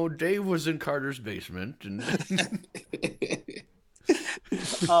 Dave was in Carter's basement. And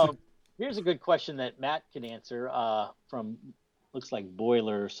here's a good question that Matt can answer from looks like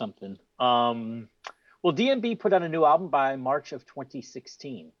Boiler or something. Will DMB put out a new album by March of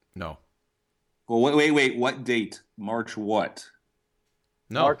 2016? No. Well, wait. What date? March what?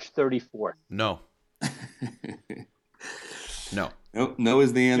 No. March 34th. No. No. No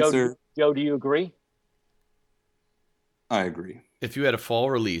is the answer. Joe, do you agree? I agree. If you had a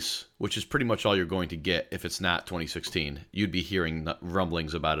fall release, which is pretty much all you're going to get if it's not 2016, you'd be hearing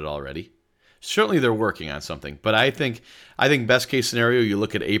rumblings about it already. Certainly they're working on something, but I think best case scenario, you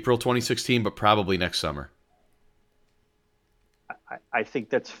look at April 2016, but probably next summer. I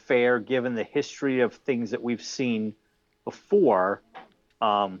think that's fair given the history of things that we've seen before.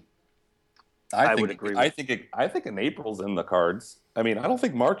 I would agree I think in April's in the cards. I mean, I don't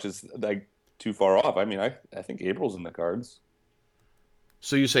think March is like too far off. I mean, I think April's in the cards.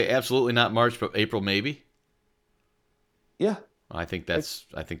 So you say absolutely not March, but April maybe? Yeah. I think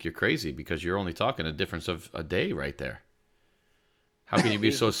you're crazy because you're only talking a difference of a day right there. How can you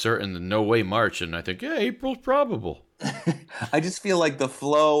be so certain that no way March? And I think, yeah, April's probable. I just feel like the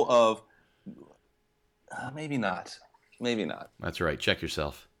flow of maybe not. That's right. Check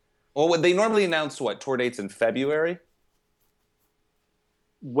yourself. Well, they normally announce tour dates in February.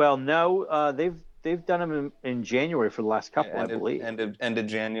 Well, no, they've done them in January for the last couple, I believe. End of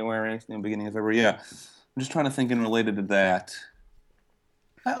January, beginning of February. Yeah, I'm just trying to think in related to that.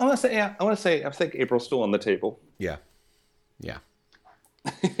 I want to say I think April's still on the table. Yeah.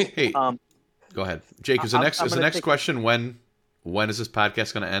 Hey, go ahead, Jake. Is the next question when is this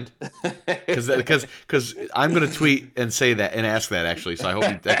podcast going to end? Because I'm going to tweet and say that and ask that actually. So I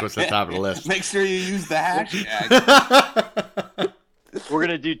hope that goes to the top of the list. Make sure you use the hashtag. We're going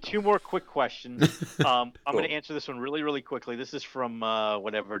to do two more quick questions. I'm going to answer this one really, really quickly. This is from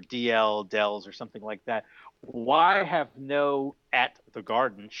whatever, Dells or something like that. Why have no At the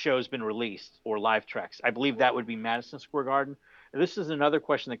Garden shows been released or live tracks? I believe that would be Madison Square Garden. And this is another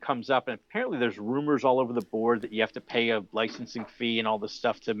question that comes up, and apparently there's rumors all over the board that you have to pay a licensing fee and all this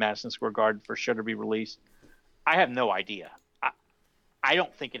stuff to Madison Square Garden for a show to be released. I have no idea. I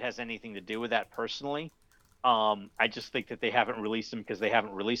don't think it has anything to do with that personally. I just think that they haven't released them because they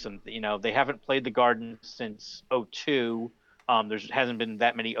haven't released them. You know, they haven't played the Garden since 2002. There hasn't been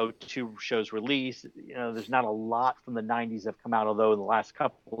that many 2002 shows released. You know, there's not a lot from the 90s that have come out, although the last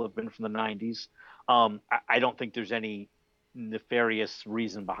couple have been from the 90s. I don't think there's any nefarious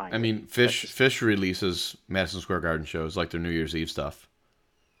reason behind it. I mean, Fish releases Madison Square Garden shows like their New Year's Eve stuff.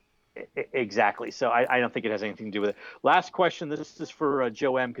 Exactly. So I don't think it has anything to do with it. Last question. This is for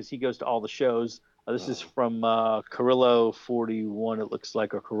Joe M because he goes to all the shows. This is from Carrillo 41, it looks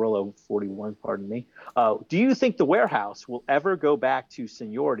like, or Carrillo 41, pardon me. Do you think the Warehouse will ever go back to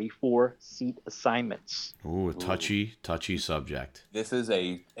seniority for seat assignments? Ooh, a touchy subject. This is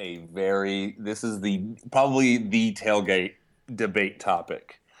probably the tailgate debate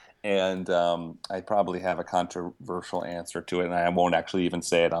topic. And I probably have a controversial answer to it, and I won't actually even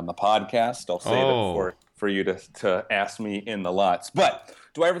say it on the podcast. I'll save it for you to ask me in the lots. But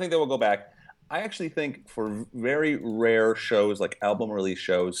do I ever think they will go back? I actually think for very rare shows, like album release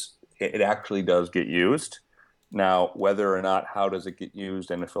shows, it actually does get used. Now, whether or not, how does it get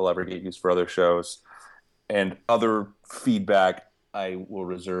used, and if it'll ever get used for other shows, and other feedback, I will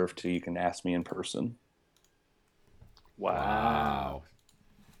reserve to you can ask me in person. Wow.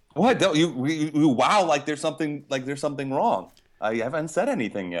 What? Don't you wow like there's something wrong. I haven't said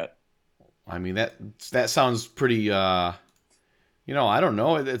anything yet. I mean that sounds pretty I don't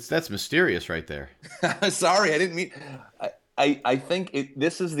know. That's mysterious right there. Sorry, I didn't mean. I think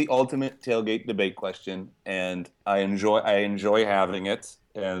this is the ultimate tailgate debate question, and I enjoy having it,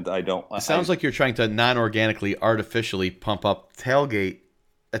 and I don't. It sounds like you're trying to non-organically, artificially pump up tailgate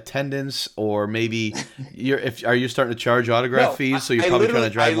attendance, or maybe are you starting to charge autograph fees? So you're probably trying to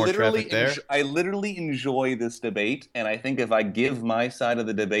drive more traffic there. I literally enjoy this debate, and I think if I give my side of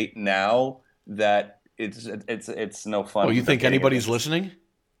the debate now, that it's no fun. Oh, you think anybody's listening?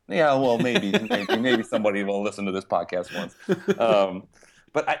 Yeah, well, maybe somebody will listen to this podcast once.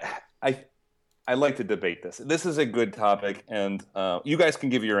 But I like to debate this. This is a good topic, and you guys can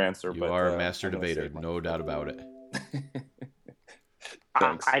give your answer. You are a master debater, no doubt about it.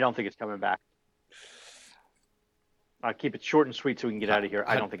 I don't think it's coming back. I'll keep it short and sweet so we can get out of here.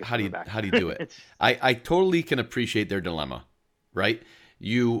 I don't think it's coming back. How do you do it? I totally can appreciate their dilemma, right?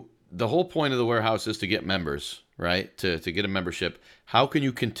 The whole point of the Warehouse is to get members, right? To get a membership. How can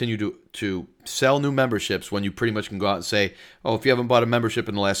you continue to sell new memberships when you pretty much can go out and say, oh, if you haven't bought a membership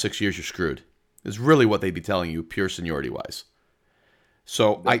in the last 6 years, you're screwed? Is really what they'd be telling you, pure seniority-wise.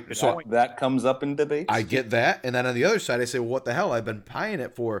 So that comes up in debates. I get that, and then on the other side, I say, well, what the hell? I've been buying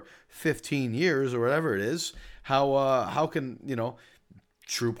it for 15 years or whatever it is. How can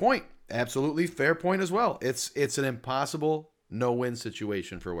True point, absolutely fair point as well. It's an impossible no-win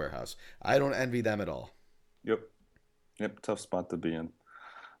situation for Warehouse. I don't envy them at all. Yep, tough spot to be in.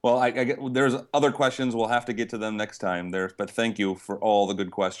 Well, I get there's other questions. We'll have to get to them next time. But thank you for all the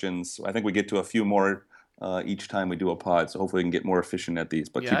good questions. I think we get to a few more each time we do a pod, so hopefully we can get more efficient at these.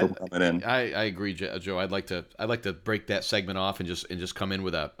 But keep them coming in. I agree, Joe. I'd like to break that segment off and just come in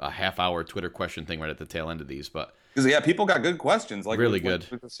with a half-hour Twitter question thing right at the tail end of these. But because people got good questions, like really good.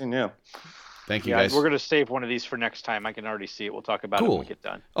 Yeah. Thank you, Yeah, guys. we're going to save one of these for next time. I can already see it. We'll talk about it when we get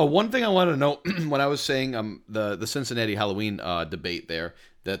done. Oh, one thing I wanted to know when I was saying the Cincinnati Halloween debate there,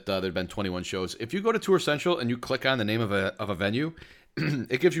 that there'd been 21 shows. If you go to Tour Central and you click on the name of a venue,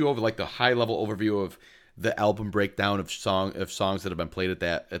 it gives you over like the high level overview of the album breakdown of songs that have been played at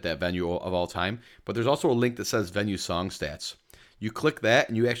that venue of all time. But there's also a link that says venue song stats. You click that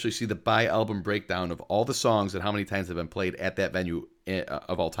and you actually see the by album breakdown of all the songs and how many times they've been played at that venue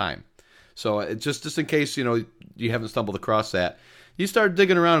of all time. So just in case you haven't stumbled across that, you start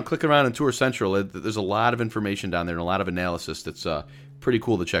digging around and clicking around in Tour Central. There's a lot of information down there and a lot of analysis that's pretty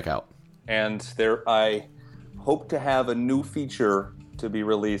cool to check out. And I hope to have a new feature to be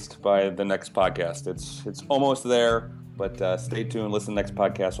released by the next podcast. It's almost there, but stay tuned. Listen to the next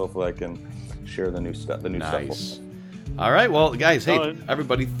podcast. Hopefully, I can share the new stuff. Nice. All right, well, guys, hey,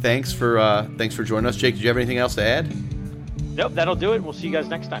 everybody, thanks for joining us. Jake, did you have anything else to add? Nope, that'll do it. We'll see you guys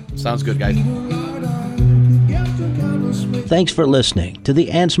next time. Sounds good, guys. Thanks for listening to the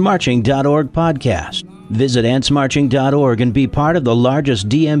AntsMarching.org podcast. Visit AntsMarching.org and be part of the largest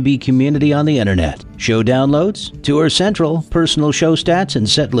DMB community on the internet. Show downloads, Tour Central, personal show stats and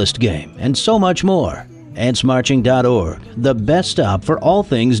setlist game, and so much more. AntsMarching.org, the best stop for all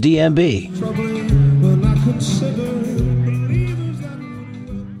things DMB.